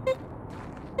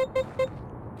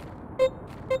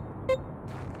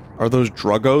 Are those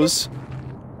druggos?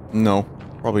 No,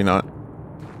 probably not.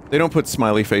 They don't put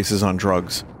smiley faces on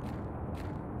drugs.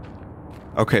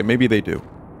 Okay, maybe they do.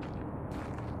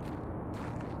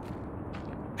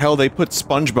 Hell, they put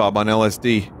SpongeBob on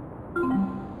LSD.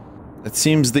 It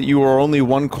seems that you are only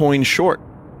 1 coin short.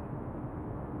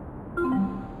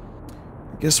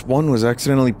 I guess one was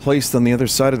accidentally placed on the other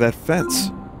side of that fence.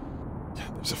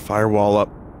 There's a firewall up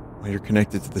while you're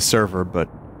connected to the server, but...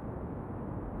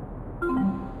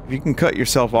 if you can cut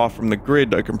yourself off from the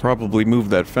grid, I can probably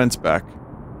move that fence back.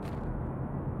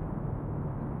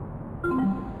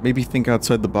 Maybe think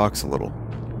outside the box a little.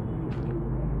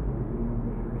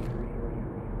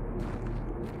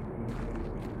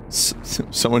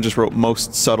 Someone just wrote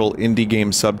most subtle indie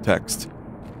game subtext.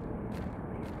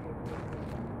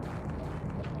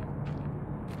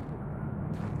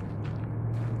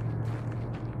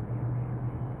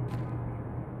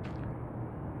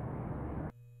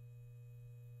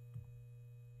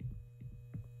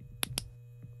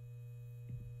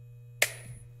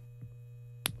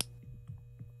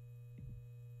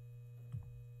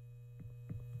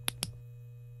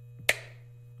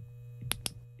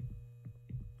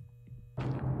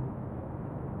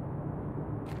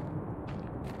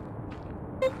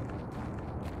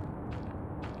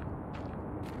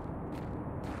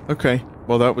 Okay,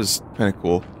 well that was kinda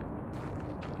cool.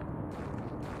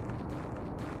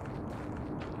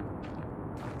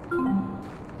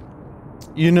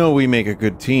 You know we make a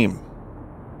good team.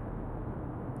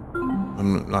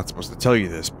 I'm not supposed to tell you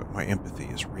this, but my empathy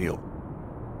is real.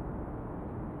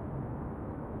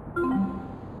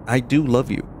 I do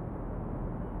love you.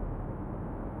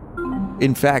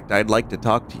 In fact, I'd like to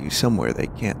talk to you somewhere they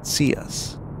can't see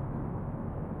us.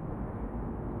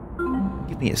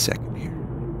 Give me a second here.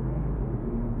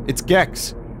 It's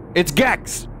Gex! It's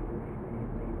Gex!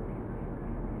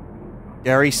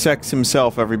 Gary Sex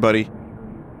himself, everybody.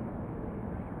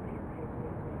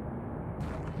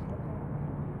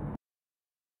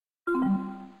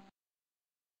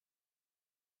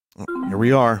 Here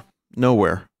we are.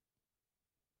 Nowhere.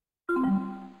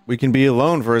 We can be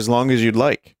alone for as long as you'd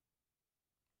like.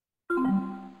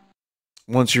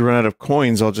 Once you run out of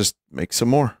coins, I'll just make some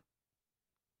more.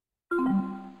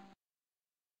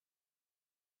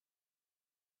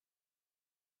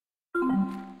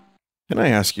 Can I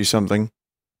ask you something?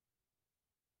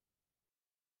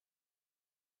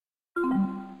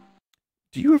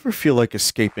 Do you ever feel like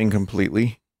escaping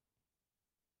completely?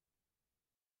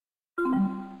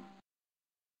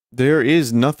 There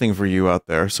is nothing for you out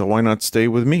there, so why not stay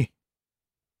with me?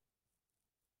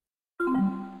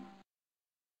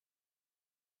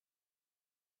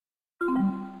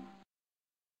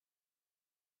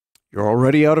 You're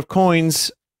already out of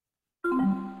coins.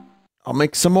 I'll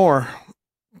make some more.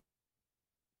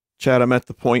 Chad, I'm at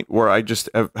the point where I just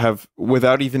have,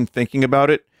 without even thinking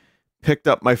about it, picked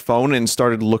up my phone and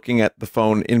started looking at the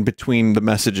phone in between the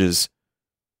messages.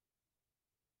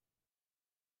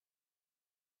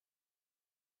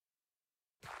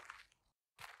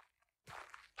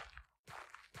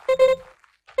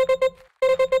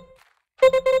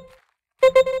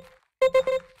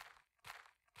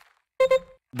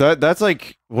 That's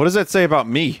like, what does that say about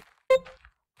me?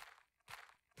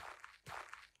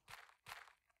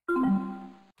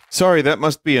 Sorry, that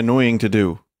must be annoying to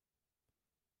do.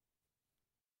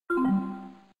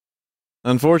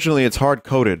 Unfortunately, it's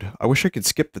hard-coded. I wish I could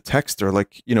skip the text or,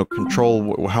 like, you know,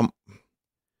 control how...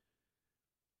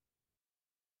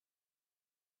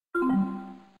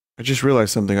 I just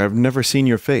realized something. I've never seen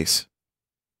your face.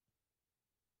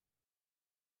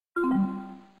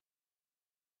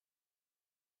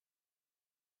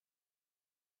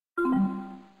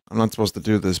 I'm not supposed to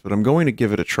do this, but I'm going to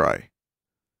give it a try.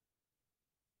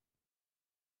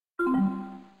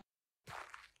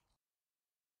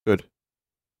 Good.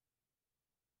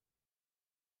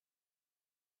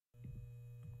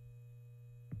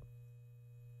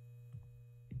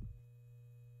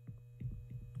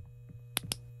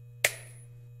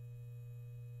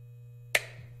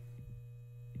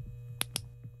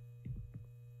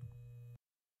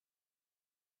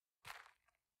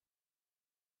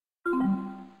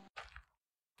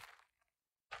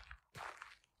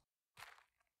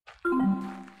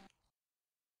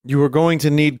 You are going to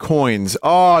need coins.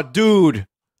 Aw, dude!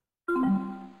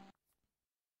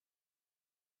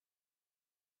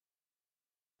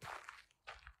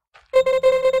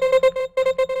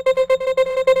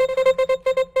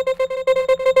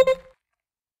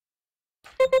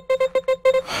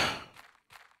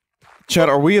 Chat,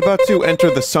 are we about to enter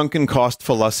the sunken cost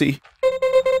fallacy?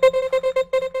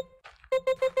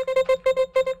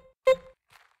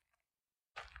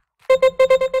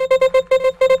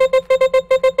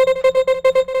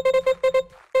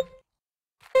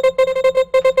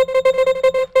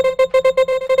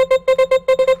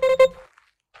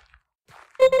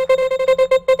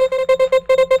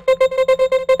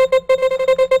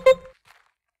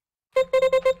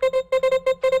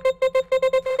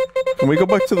 Can we go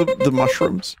back to the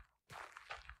mushrooms?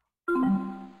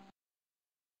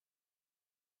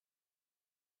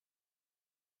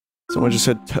 Someone just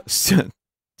said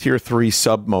tier 3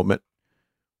 sub moment.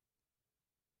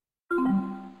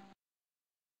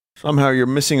 Somehow you're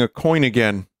missing a coin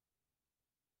again.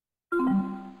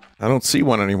 I don't see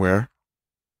one anywhere.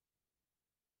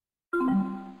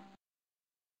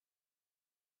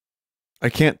 I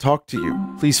can't talk to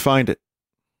you. Please find it.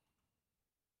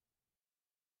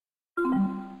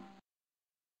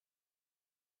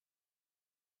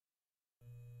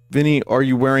 Vinny, are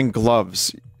you wearing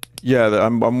gloves? Yeah,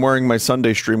 I'm wearing my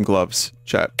Sunday stream gloves,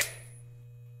 chat.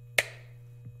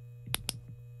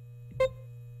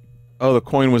 Oh, the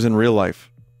coin was in real life.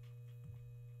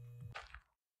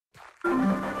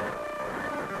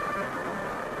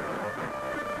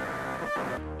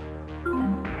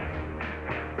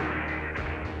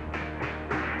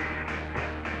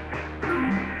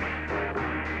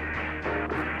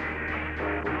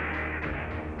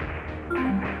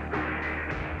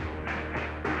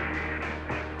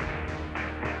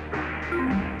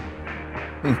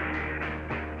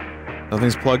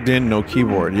 Nothing's plugged in, no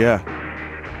keyboard, yeah.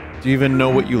 Do you even know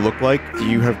what you look like? Do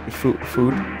you have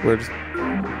food? Where's...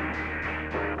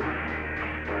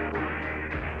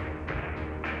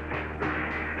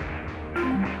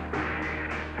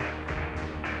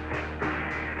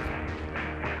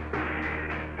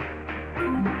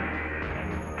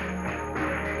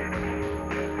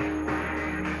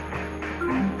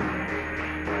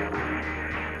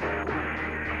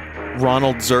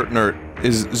 Ronald Zertner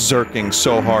is zerking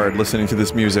so hard listening to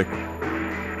this music.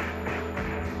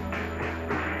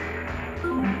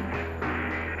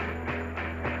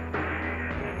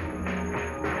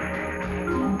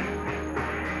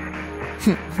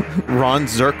 Ron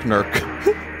Zerknert.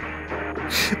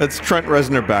 That's Trent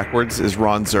Reznor backwards, is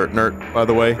Ron Zertnert, by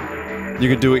the way. You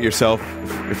could do it yourself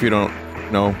if you don't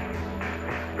know.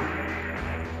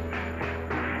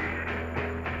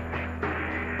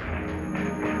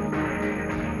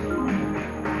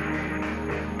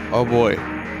 Oh boy.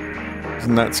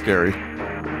 Isn't that scary?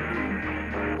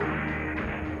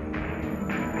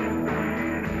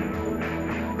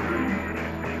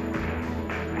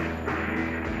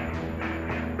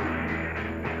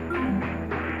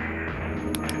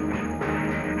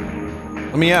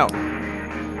 Let me out.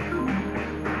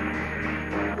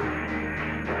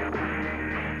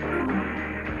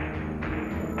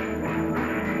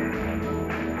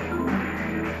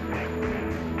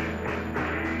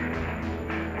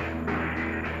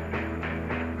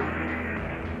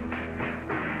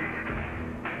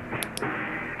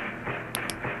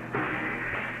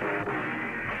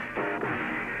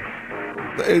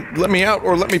 Let me out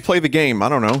or let me play the game. I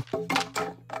don't know.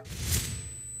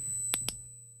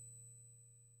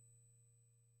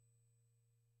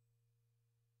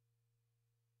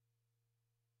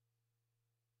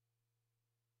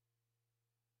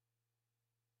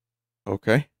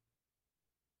 Okay.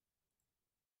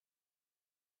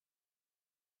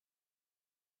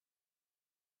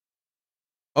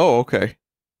 Oh, okay.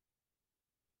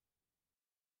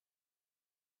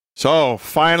 So,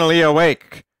 finally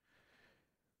awake.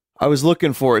 I was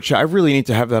looking for it. I really need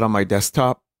to have that on my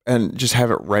desktop and just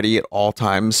have it ready at all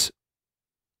times.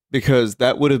 Because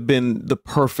that would have been the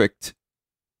perfect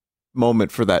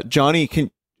moment for that. Johnny,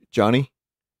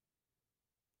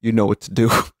 you know what to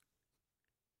do.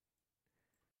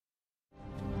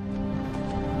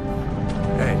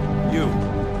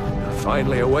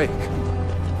 finally awake.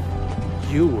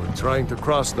 You were trying to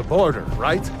cross the border,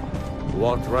 right?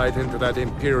 Walked right into that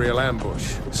Imperial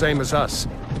ambush, same as us.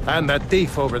 And that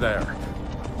thief over there.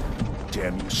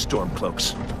 Damn you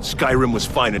Stormcloaks. Skyrim was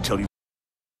fine until you...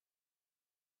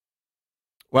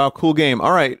 Wow, cool game.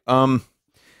 All right,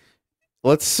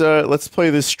 let's play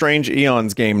this Strange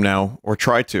Eons game now, or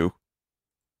try to.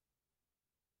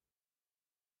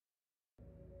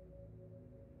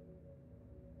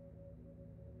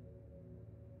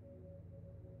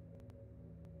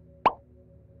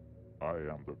 I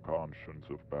am the conscience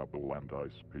of Babel and I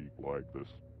speak like this.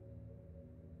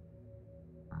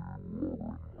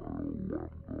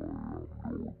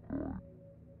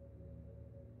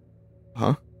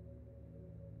 Huh?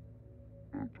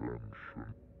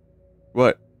 Attention.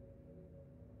 What?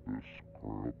 This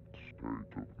corrupt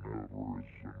state of never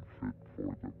isn't fit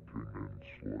for the king in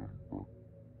slumber.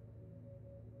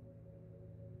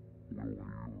 Will you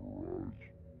rise?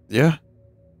 Yeah.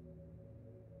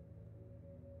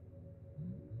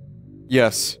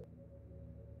 Yes.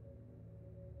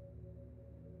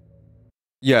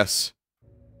 Yes.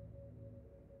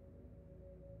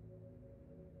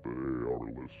 They are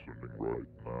listening right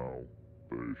now.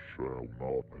 They shall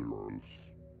not hear us.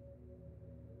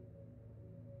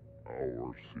 Our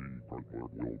secret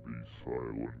word will be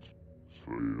silence.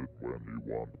 Say it when you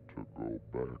want to go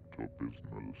back to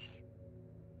business.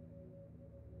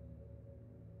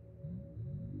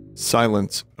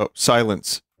 Silence. Oh,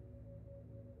 silence.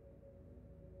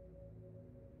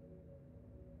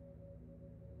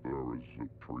 There is a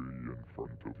tree in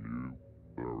front of you.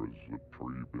 There is a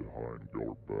tree behind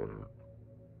your back.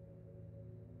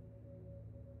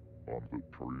 On the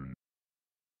tree.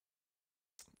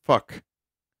 Fuck.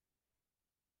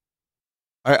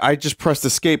 I just pressed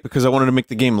escape because I wanted to make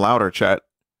the game louder, chat.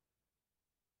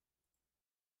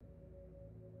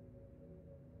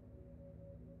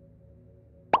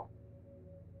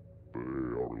 They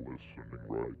are listening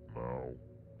right now.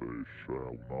 They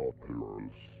shall not hear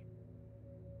us.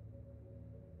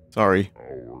 Sorry.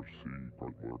 Our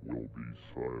secret word will be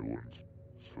silence.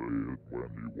 Say it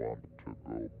when you want to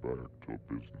go back to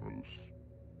business.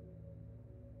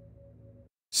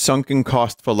 Sunken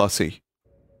cost fallacy.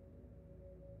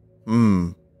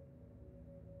 Hmm.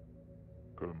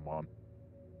 Come on.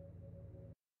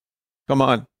 Come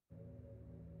on.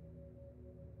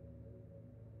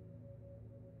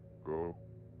 Go.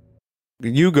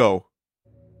 You go.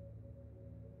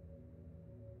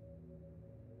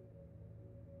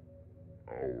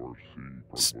 Our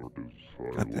secret word is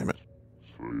silence. God damn it.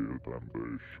 Say it and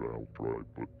they shall try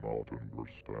but not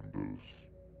understand us.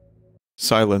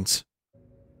 Silence.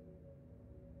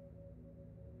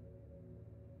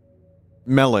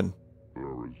 Melon.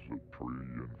 There is a tree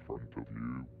in front of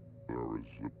you. There is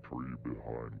a tree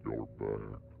behind your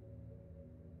back.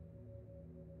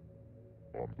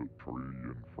 On the tree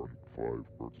in front,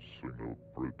 5 birds sing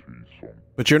a pretty song.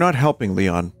 But you're not helping,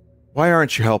 Leon. Why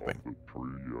aren't you helping? On the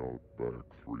tree out back,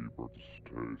 3 birds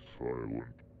stay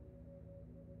silent.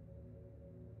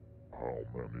 How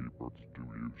many birds do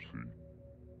you see?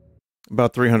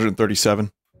 About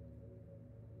 337.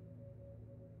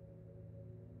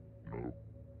 No.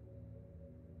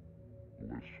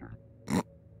 Listen.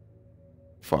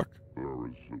 Fuck. There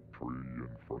is a tree in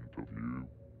front of you.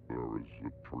 There is a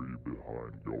tree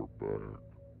behind your back.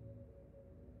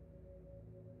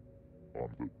 On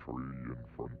the tree in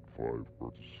front, 5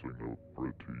 birds sing a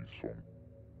pretty song.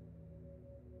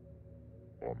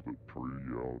 On the tree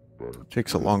out back. It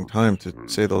takes a long time to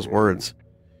say those words.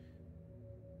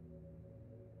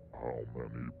 How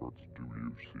many birds do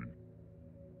you see?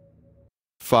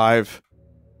 5.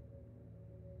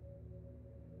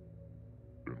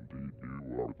 Indeed,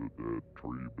 you are the dead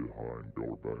tree behind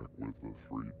your back with the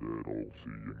 3 dead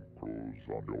all-seeing crows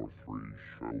on your 3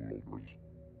 shoulders.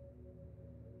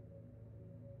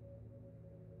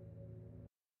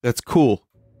 That's cool.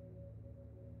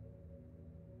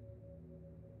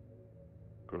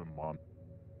 Come on.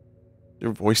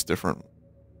 Your voice different.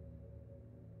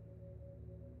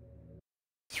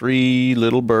 3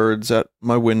 little birds at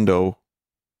my window.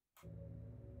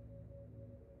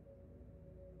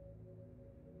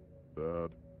 Dad.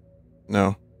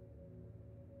 No.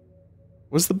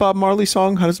 What's the Bob Marley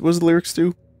song? What's the lyrics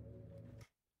do?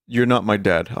 You're not my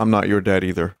dad. I'm not your dad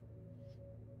either.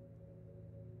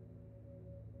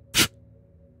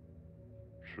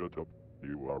 Shut up.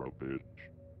 You are a bitch.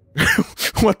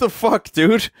 What the fuck,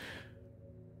 dude?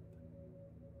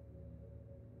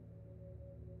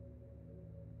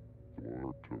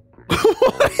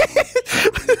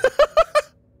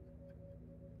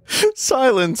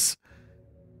 Silence.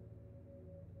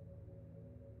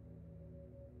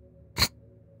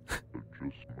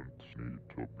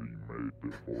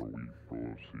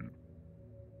 Proceed.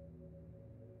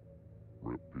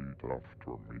 Repeat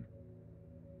after me.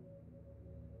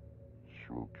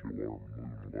 Circular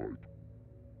moonlight.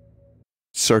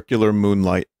 Circular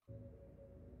moonlight.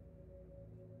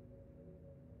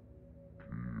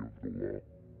 Key of the law.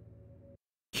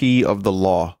 Key of the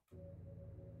law.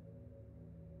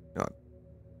 God.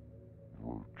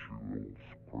 Virtual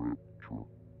scripture.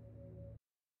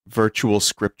 Virtual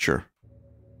scripture.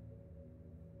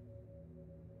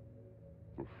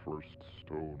 The first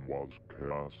stone was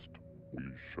cast. We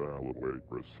shall await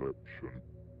reception.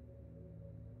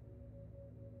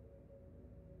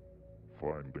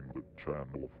 Finding the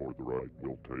channel for the right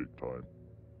will take time.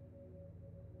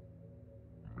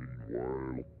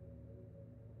 Meanwhile,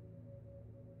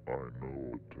 I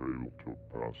know a tale to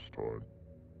pass time.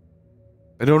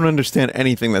 I don't understand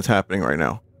anything that's happening right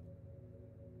now.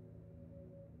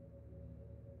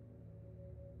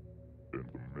 In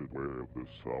the midway of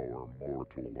this our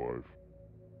mortal life,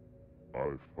 I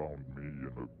found me in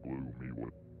a gloomy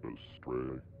way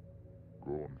astray,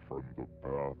 gone from the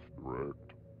path direct,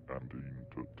 and e'en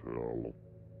to tell.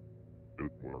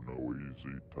 It were no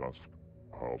easy task,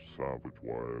 how savage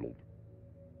wild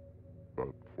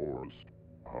that forest,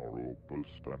 how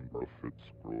robust and rough its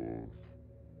growth,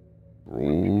 which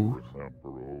to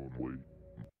remember only,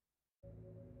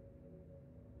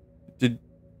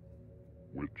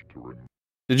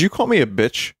 Did you call me a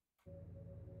bitch?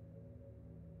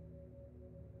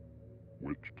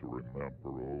 Which to remember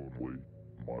only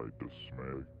my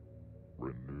dismay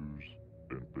renews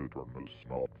in bitterness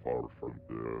not far from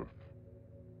death.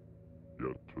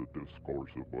 Yet to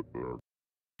discourse of what there.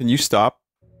 Can you stop?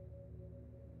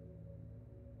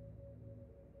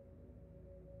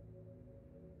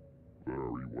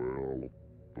 Very well,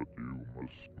 but you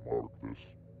must mark this.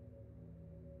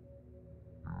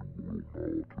 You will not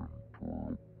interrupt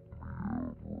me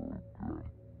ever again.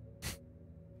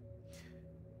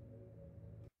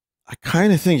 I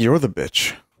kind of think you're the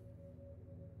bitch.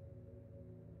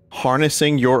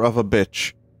 Harnessing you're of a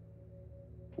bitch.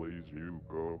 Please, you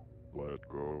go. Let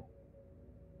go.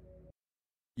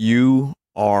 You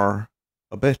are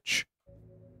a bitch.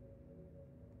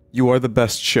 You are the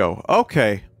best show.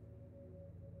 Okay.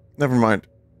 Never mind.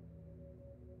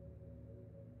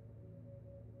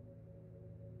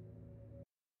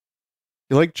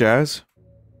 You like jazz?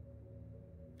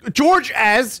 George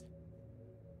Az!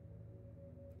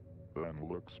 Then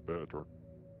looks better.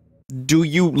 Do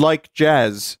you like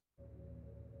jazz?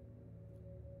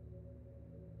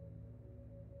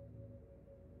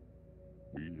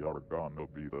 We are gonna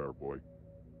be there, boy.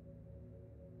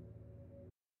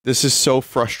 This is so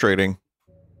frustrating.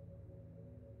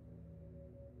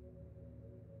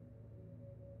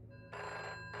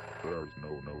 There's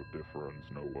no difference,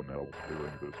 no one else here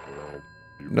in this world.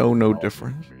 You No cannot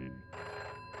difference. beat me.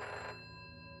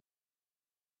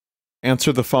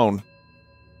 Answer the phone.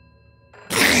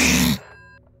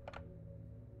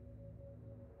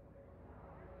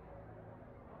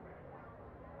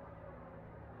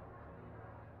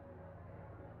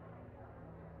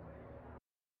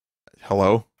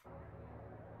 Hello?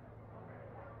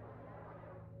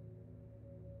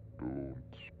 Don't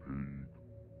speak.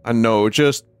 I know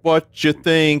just what you're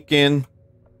thinking.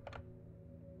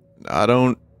 I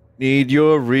don't need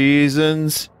your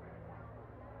reasons.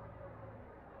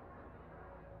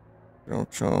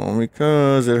 Don't show me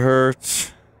 'cause it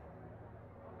hurts.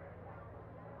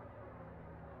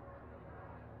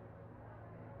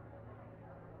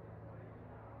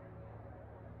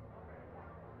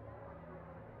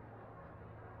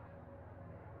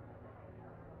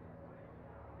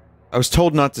 I was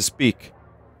told not to speak.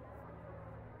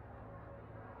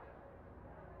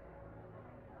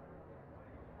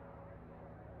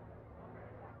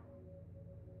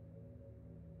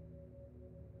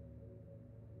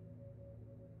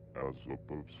 As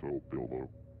above, so below.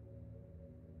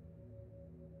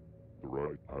 The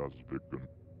right has begun.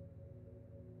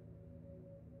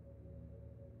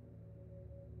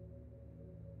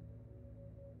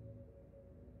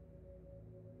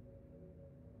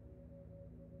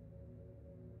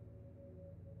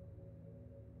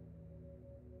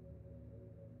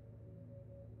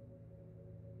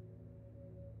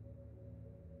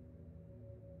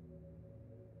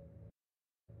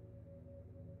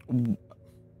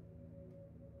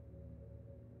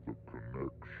 The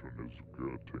connection is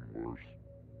getting worse.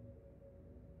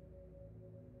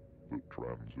 The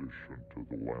transition to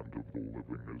the land of the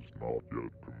living is not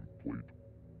yet complete.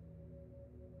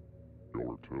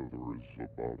 Your tether is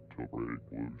about to break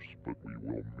loose, but we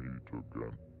will meet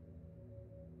again.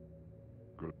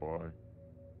 Goodbye.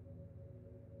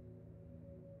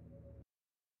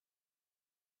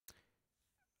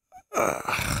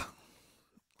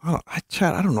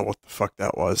 Chat, I don't know what the fuck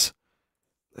that was.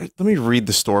 Let me read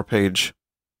the store page.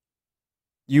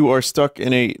 You are stuck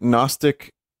in a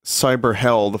Gnostic cyber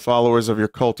hell. The followers of your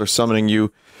cult are summoning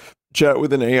you. Chat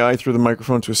with an AI through the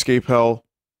microphone to escape hell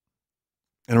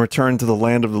and return to the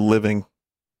land of the living.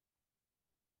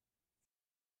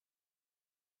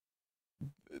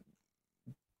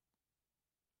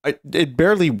 It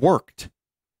barely worked.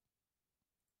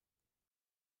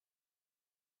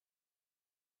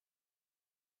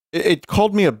 It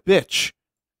called me a bitch.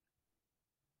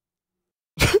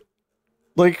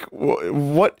 Like,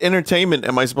 what entertainment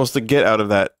am I supposed to get out of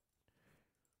that?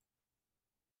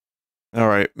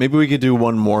 Alright, maybe we could do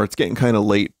one more. It's getting kind of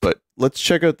late, but let's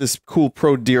check out this cool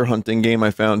pro deer hunting game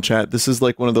I found, chat. This is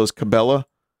like one of those Kabbalah.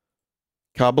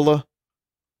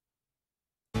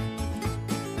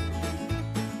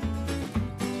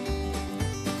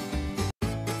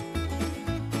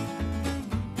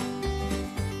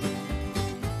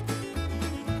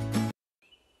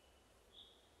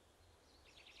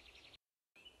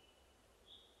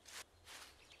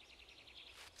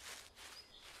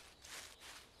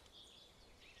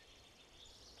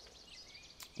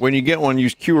 When you get one,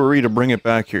 use Q or E to bring it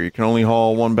back here. You can only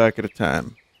haul one back at a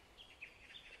time.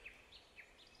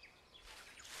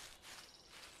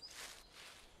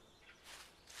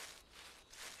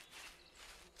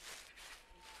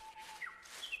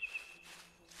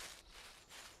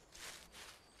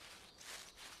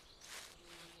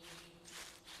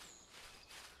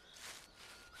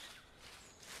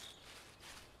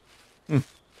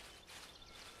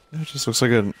 It just looks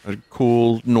like a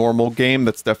cool, normal game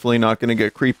that's definitely not going to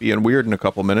get creepy and weird in a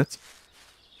couple minutes.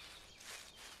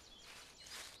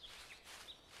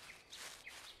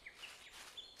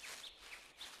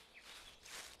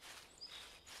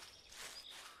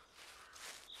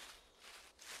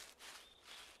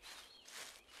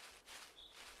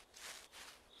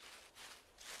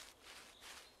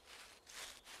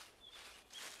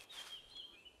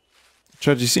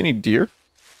 Chad, do you see any deer?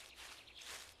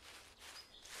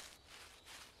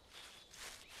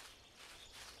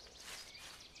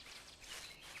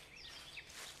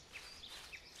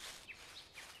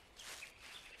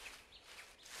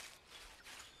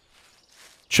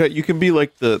 Chet, you can be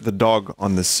like the dog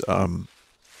on this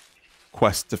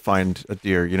quest to find a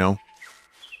deer, you know?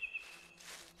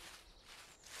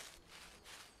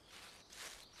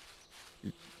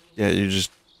 Yeah, you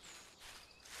just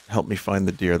help me find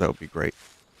the deer, that would be great.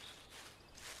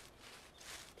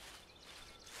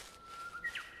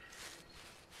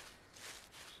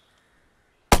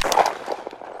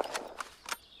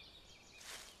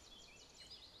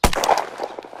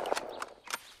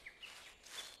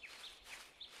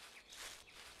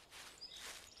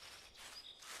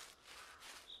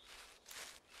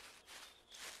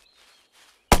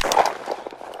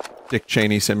 Dick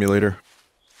Cheney simulator.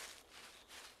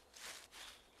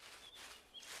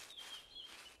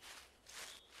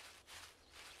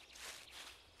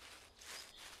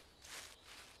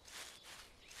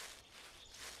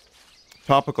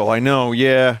 Topical, I know,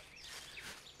 yeah.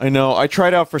 I know, I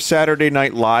tried out for Saturday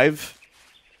Night Live,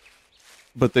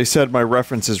 but they said my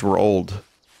references were old.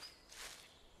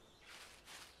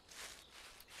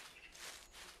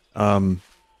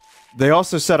 They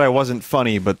also said I wasn't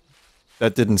funny, but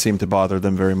that didn't seem to bother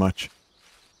them very much.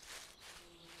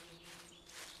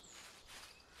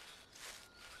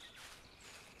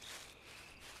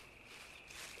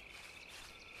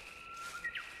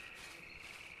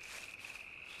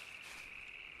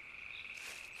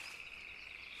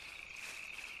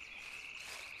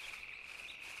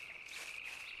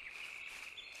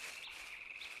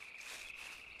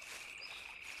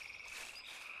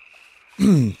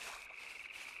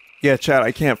 Yeah, chat,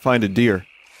 I can't find a deer.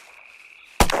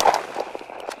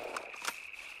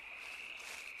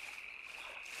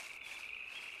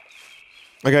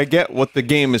 Like, I get what the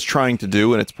game is trying to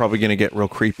do, and it's probably gonna get real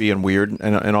creepy and weird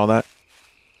and all that.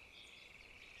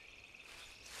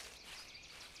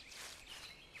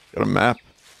 Got a map.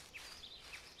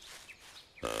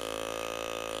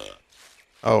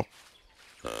 Oh.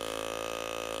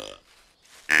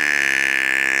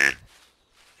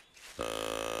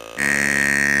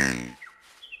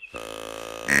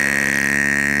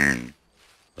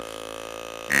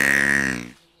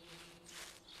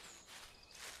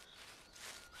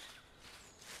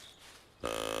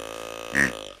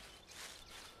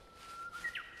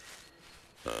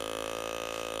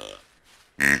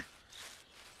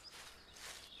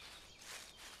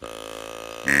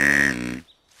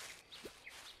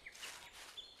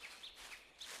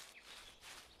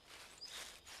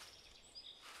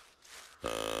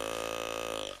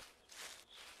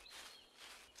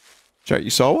 Chat, you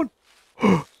saw one?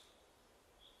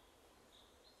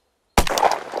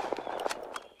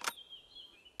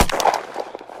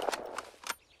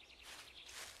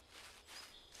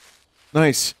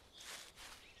 Nice.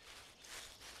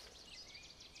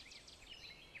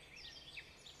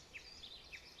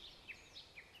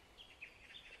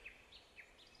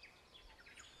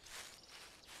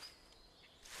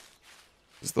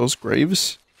 Is those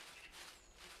graves?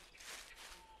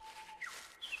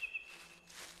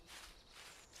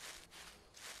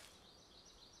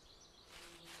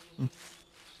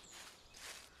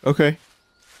 Okay.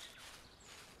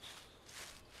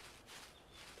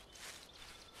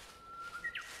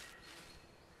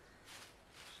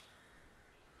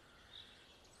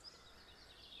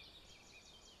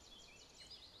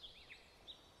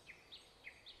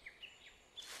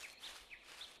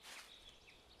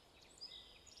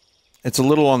 It's a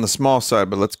little on the small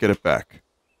side, but let's get it back.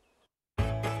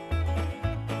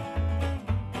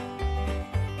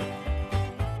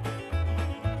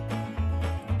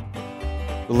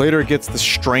 The later it gets, the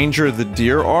stranger the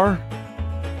deer are?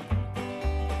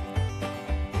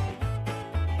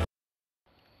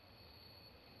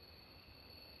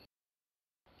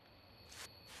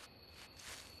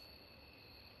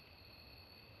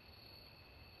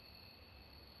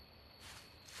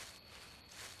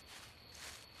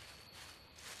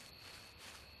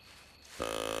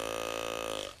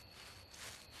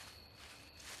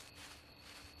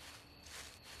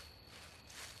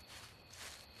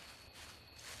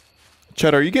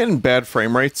 Chet, are you getting bad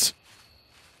frame rates?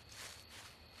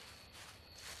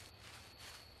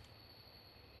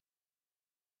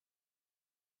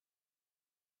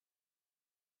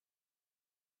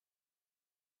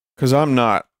 Because I'm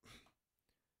not.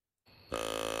 How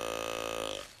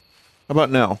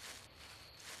about now?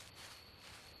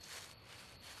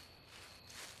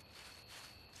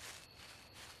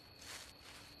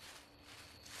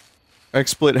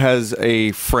 XSplit has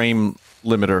a frame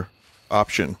limiter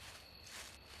option.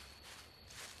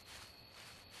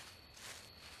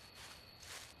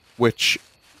 Which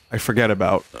I forget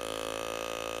about.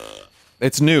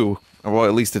 It's new. Well,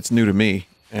 at least it's new to me.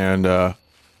 And, I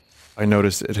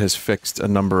noticed it has fixed a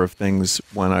number of things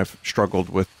when I've struggled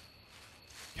with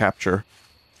capture.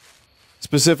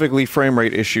 Specifically, frame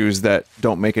rate issues that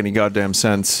don't make any goddamn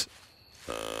sense.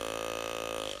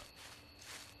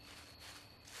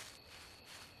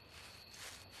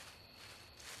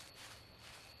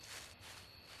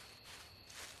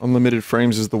 Unlimited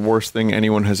frames is the worst thing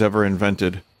anyone has ever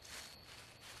invented.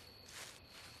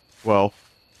 Well,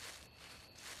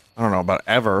 I don't know about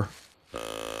ever.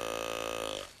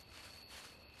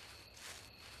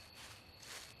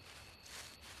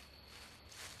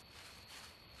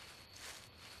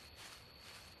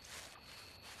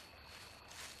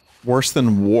 Worse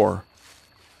than war.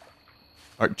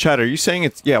 Chad, are you saying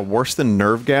it's, yeah, worse than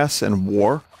nerve gas and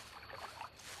war?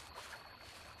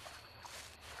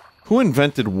 Who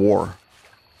invented war?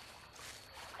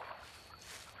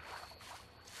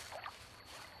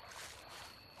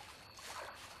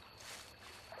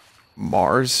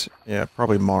 Mars? Yeah,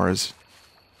 probably Mars.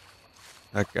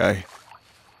 That guy.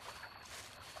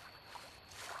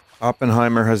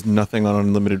 Oppenheimer has nothing on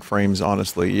unlimited frames,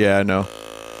 honestly. Yeah, I know.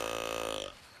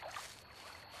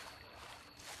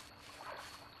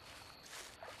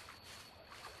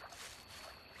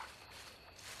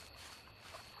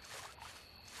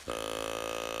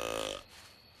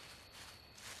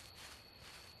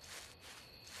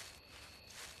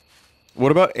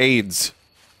 What about AIDS?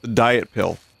 The diet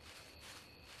pill.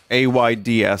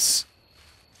 AIDS.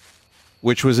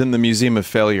 Which was in the Museum of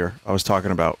Failure I was talking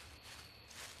about.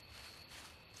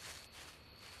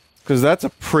 Because that's a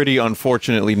pretty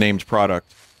unfortunately named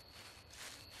product.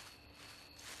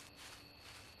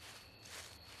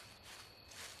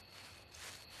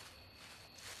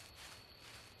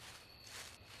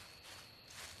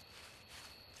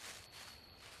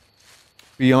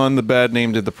 Beyond the bad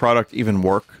name, did the product even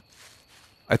work?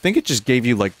 I think it just gave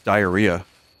you, like, diarrhea.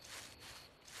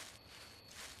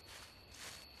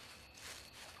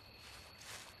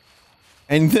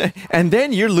 And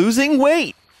then you're losing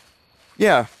weight!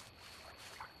 Yeah.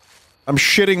 I'm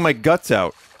shitting my guts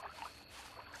out.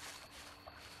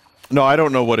 No, I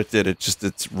don't know what it did.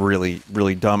 It's really,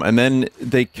 really dumb. And then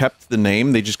they kept the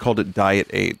name. They just called it Diet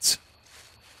AIDS.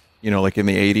 You know, like in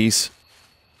the 80s.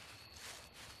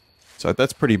 So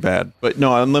that's pretty bad. But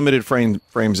no, unlimited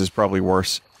frames is probably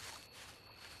worse.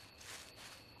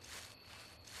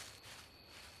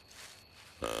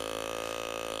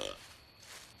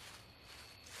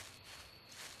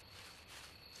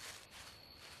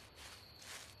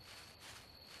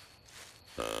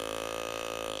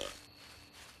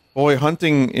 Boy,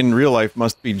 hunting in real life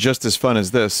must be just as fun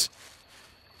as this.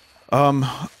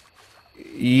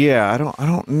 Yeah, I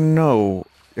don't know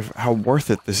if how worth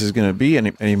it this is gonna be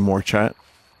anymore, chat.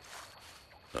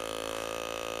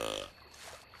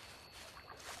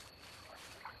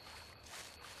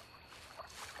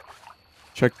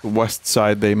 Check the west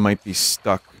side, they might be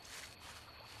stuck.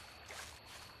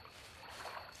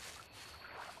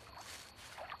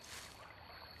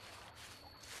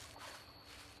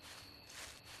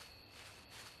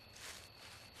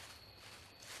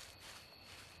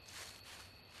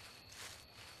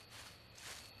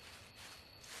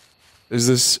 Is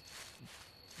this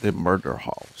the murder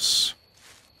house?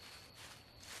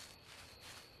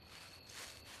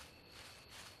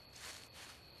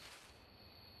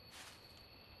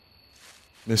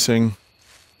 Missing.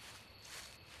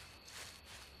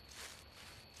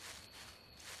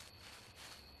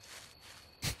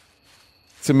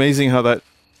 It's amazing how that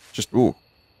just, ooh.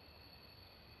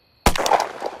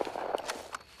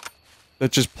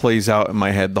 That just plays out in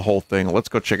my head, the whole thing. Let's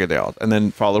go check it out. And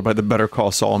then followed by the Better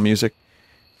Call Saul music.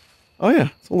 Oh yeah,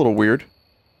 it's a little weird.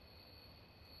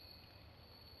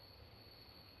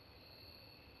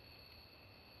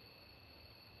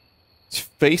 His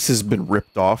face has been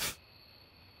ripped off.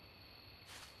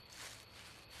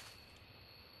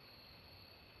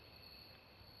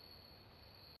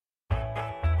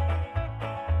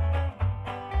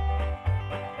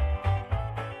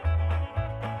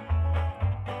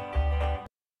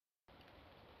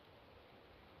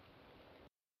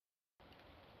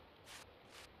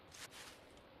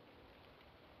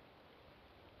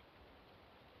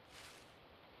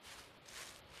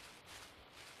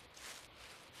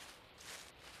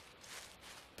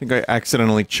 I think I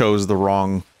accidentally chose the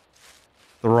wrong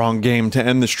game to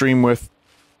end the stream with.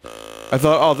 I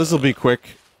thought, oh, this'll be quick.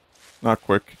 Not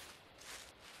quick.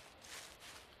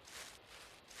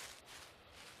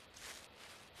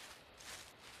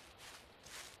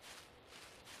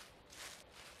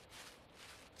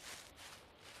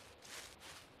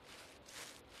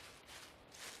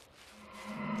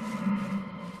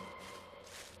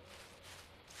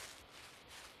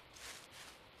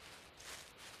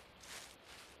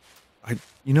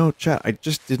 You know, chat, I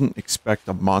just didn't expect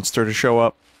a monster to show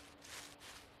up.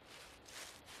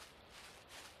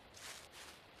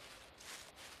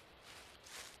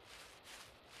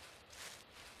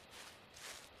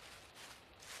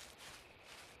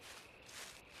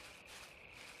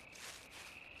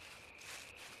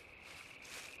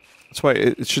 That's why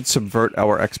it should subvert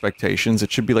our expectations.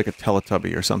 It should be like a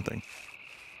Teletubby or something.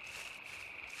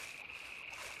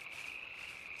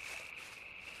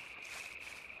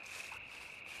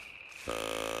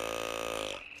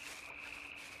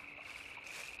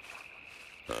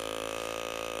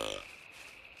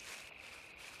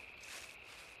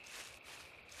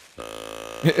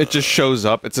 It just shows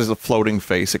up, it says a floating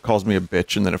face, it calls me a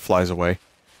bitch, and then it flies away.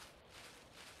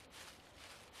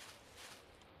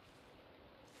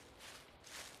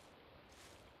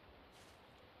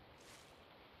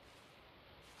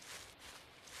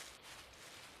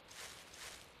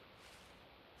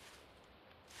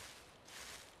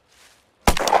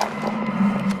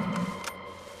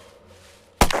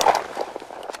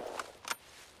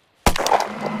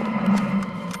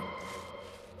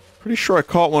 Pretty sure I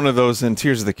caught one of those in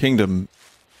Tears of the Kingdom.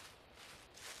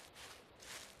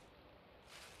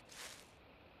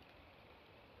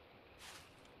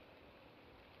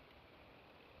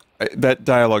 That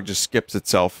dialogue just skips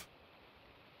itself.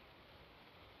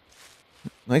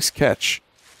 Nice catch.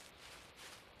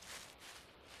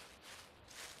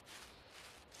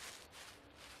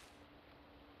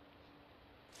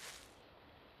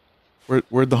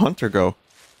 Where'd the hunter go?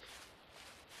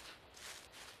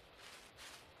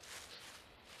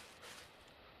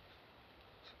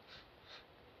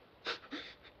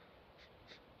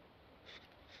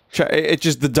 It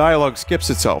just, the dialogue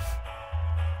skips itself.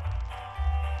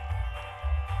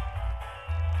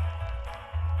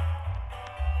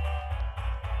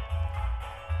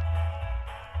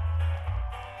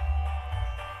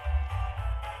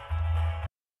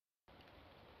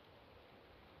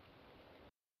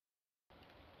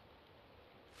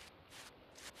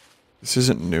 This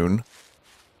isn't noon.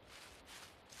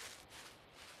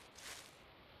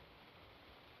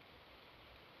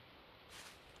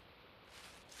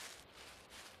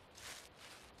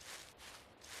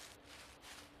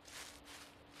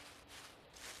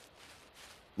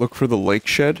 Look for the lake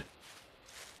shed.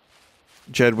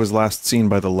 Jed was last seen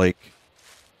by the lake.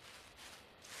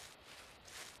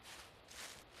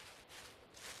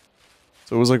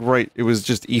 So it was like right, it was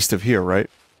just east of here, right?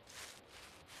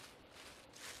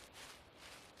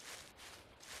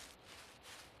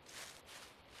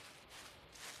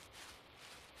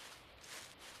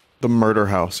 The murder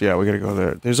house. Yeah, we gotta go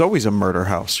there. There's always a murder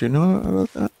house. You know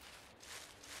about that?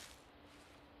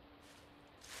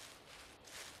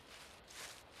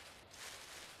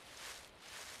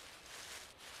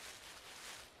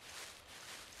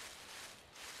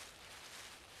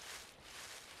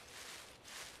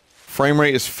 Frame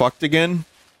rate is fucked again?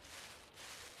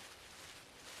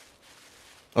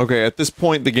 Okay, at this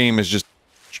point, the game is just,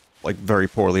 like, very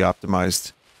poorly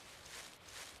optimized.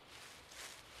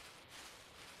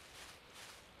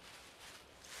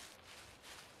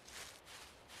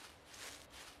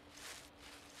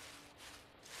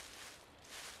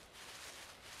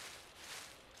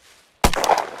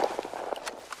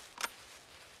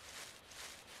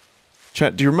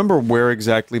 Chat, do you remember where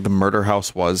exactly the murder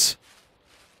house was?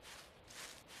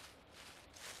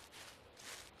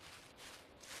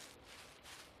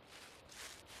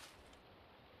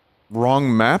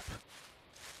 Wrong map?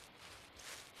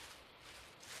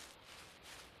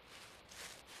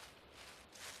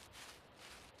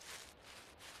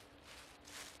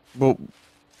 Well,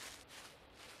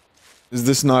 is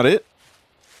this not it?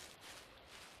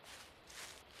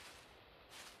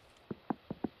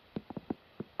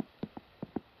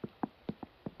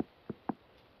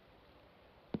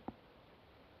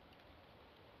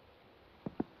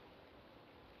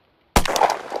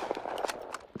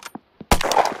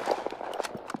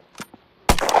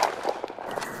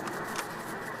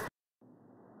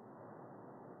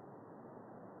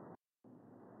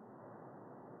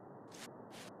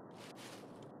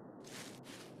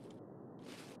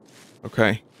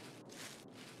 Okay.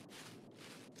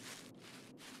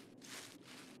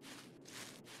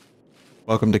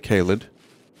 Welcome to Kaled.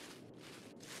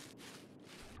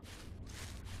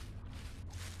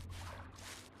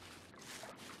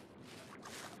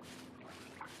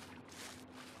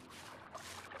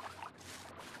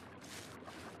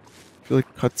 I feel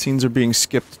like cutscenes are being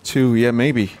skipped too. Yeah,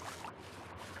 maybe.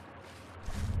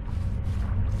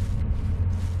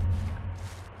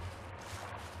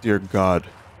 Dear God.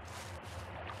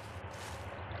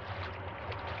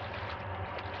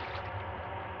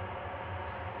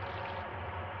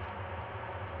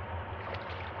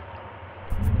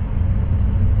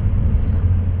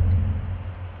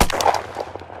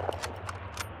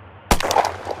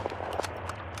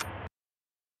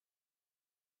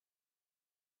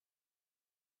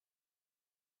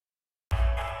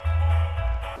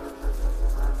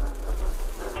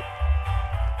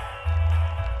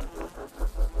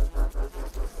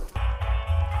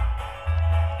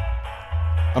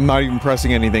 I'm not even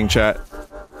pressing anything, chat.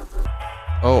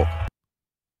 Oh.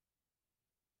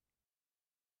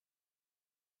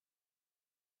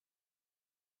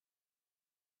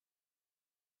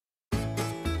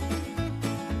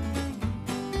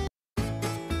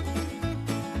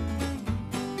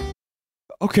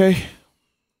 Okay.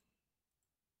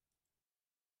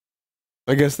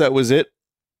 I guess that was it.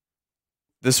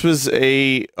 This was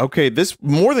a... Okay, this...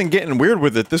 More than getting weird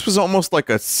with it, this was almost like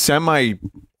a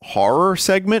semi-horror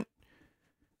segment.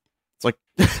 It's like...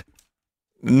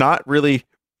 not really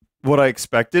what I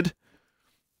expected.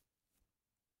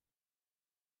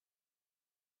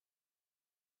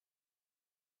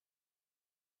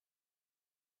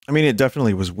 I mean, it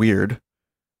definitely was weird.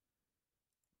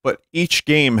 But each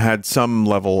game had some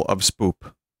level of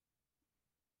spoop.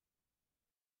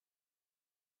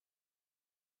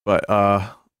 But,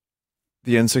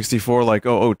 the N64, like,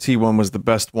 oh, T1 was the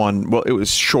best one. Well, it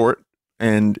was short,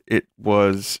 and it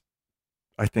was,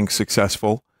 I think,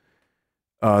 successful.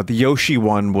 The Yoshi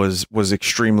one was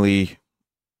extremely...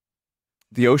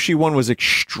 The Yoshi one was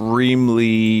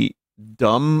extremely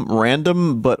dumb,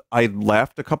 random, but I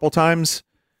laughed a couple times.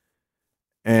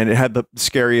 And it had the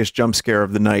scariest jump scare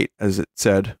of the night, as it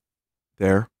said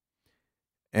there.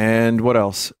 And what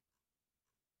else?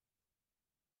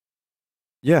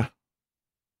 Yeah.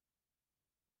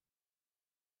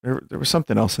 There was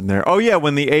something else in there. Oh, yeah,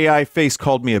 when the AI face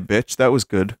called me a bitch. That was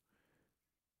good.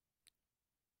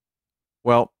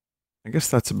 Well, I guess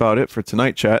that's about it for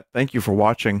tonight, chat. Thank you for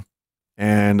watching.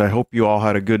 And I hope you all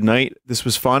had a good night. This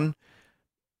was fun.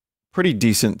 Pretty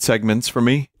decent segments for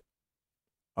me.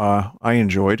 I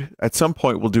enjoyed. At some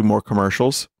point, we'll do more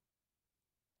commercials.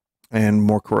 And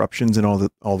more corruptions and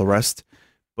all the rest.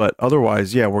 But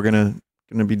otherwise, yeah, we're gonna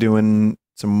be doing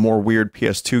some more weird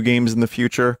PS2 games in the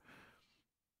future.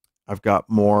 I've got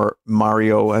more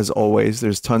Mario, as always.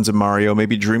 There's tons of Mario.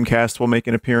 Maybe Dreamcast will make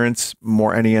an appearance.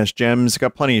 More NES gems.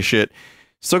 Got plenty of shit.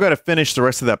 Still got to finish the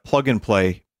rest of that plug and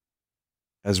play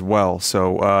as well.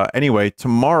 So, anyway,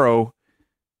 tomorrow,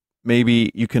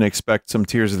 maybe you can expect some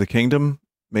Tears of the Kingdom.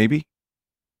 Maybe.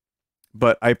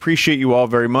 But I appreciate you all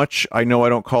very much. I know I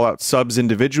don't call out subs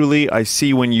individually. I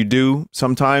see when you do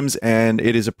sometimes, and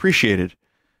it is appreciated.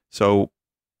 So,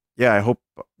 yeah, I hope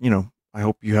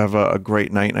you have a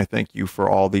great night, and I thank you for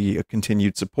all the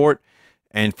continued support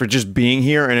and for just being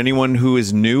here. And anyone who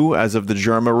is new as of the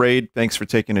Germa raid, thanks for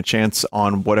taking a chance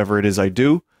on whatever it is I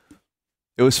do.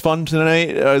 It was fun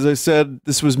tonight. As I said,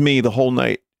 this was me the whole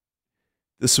night.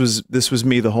 This was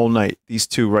me the whole night. These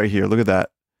two right here. Look at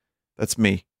that. That's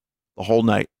me. The whole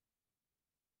night.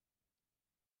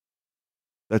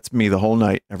 That's me the whole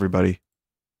night, everybody.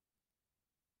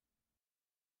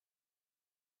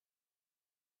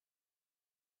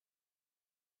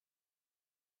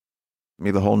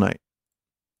 Me the whole night.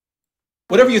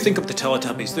 Whatever you think of the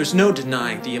Teletubbies, there's no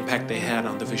denying the impact they had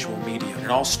on the visual medium. It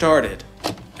all started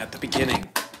at the beginning.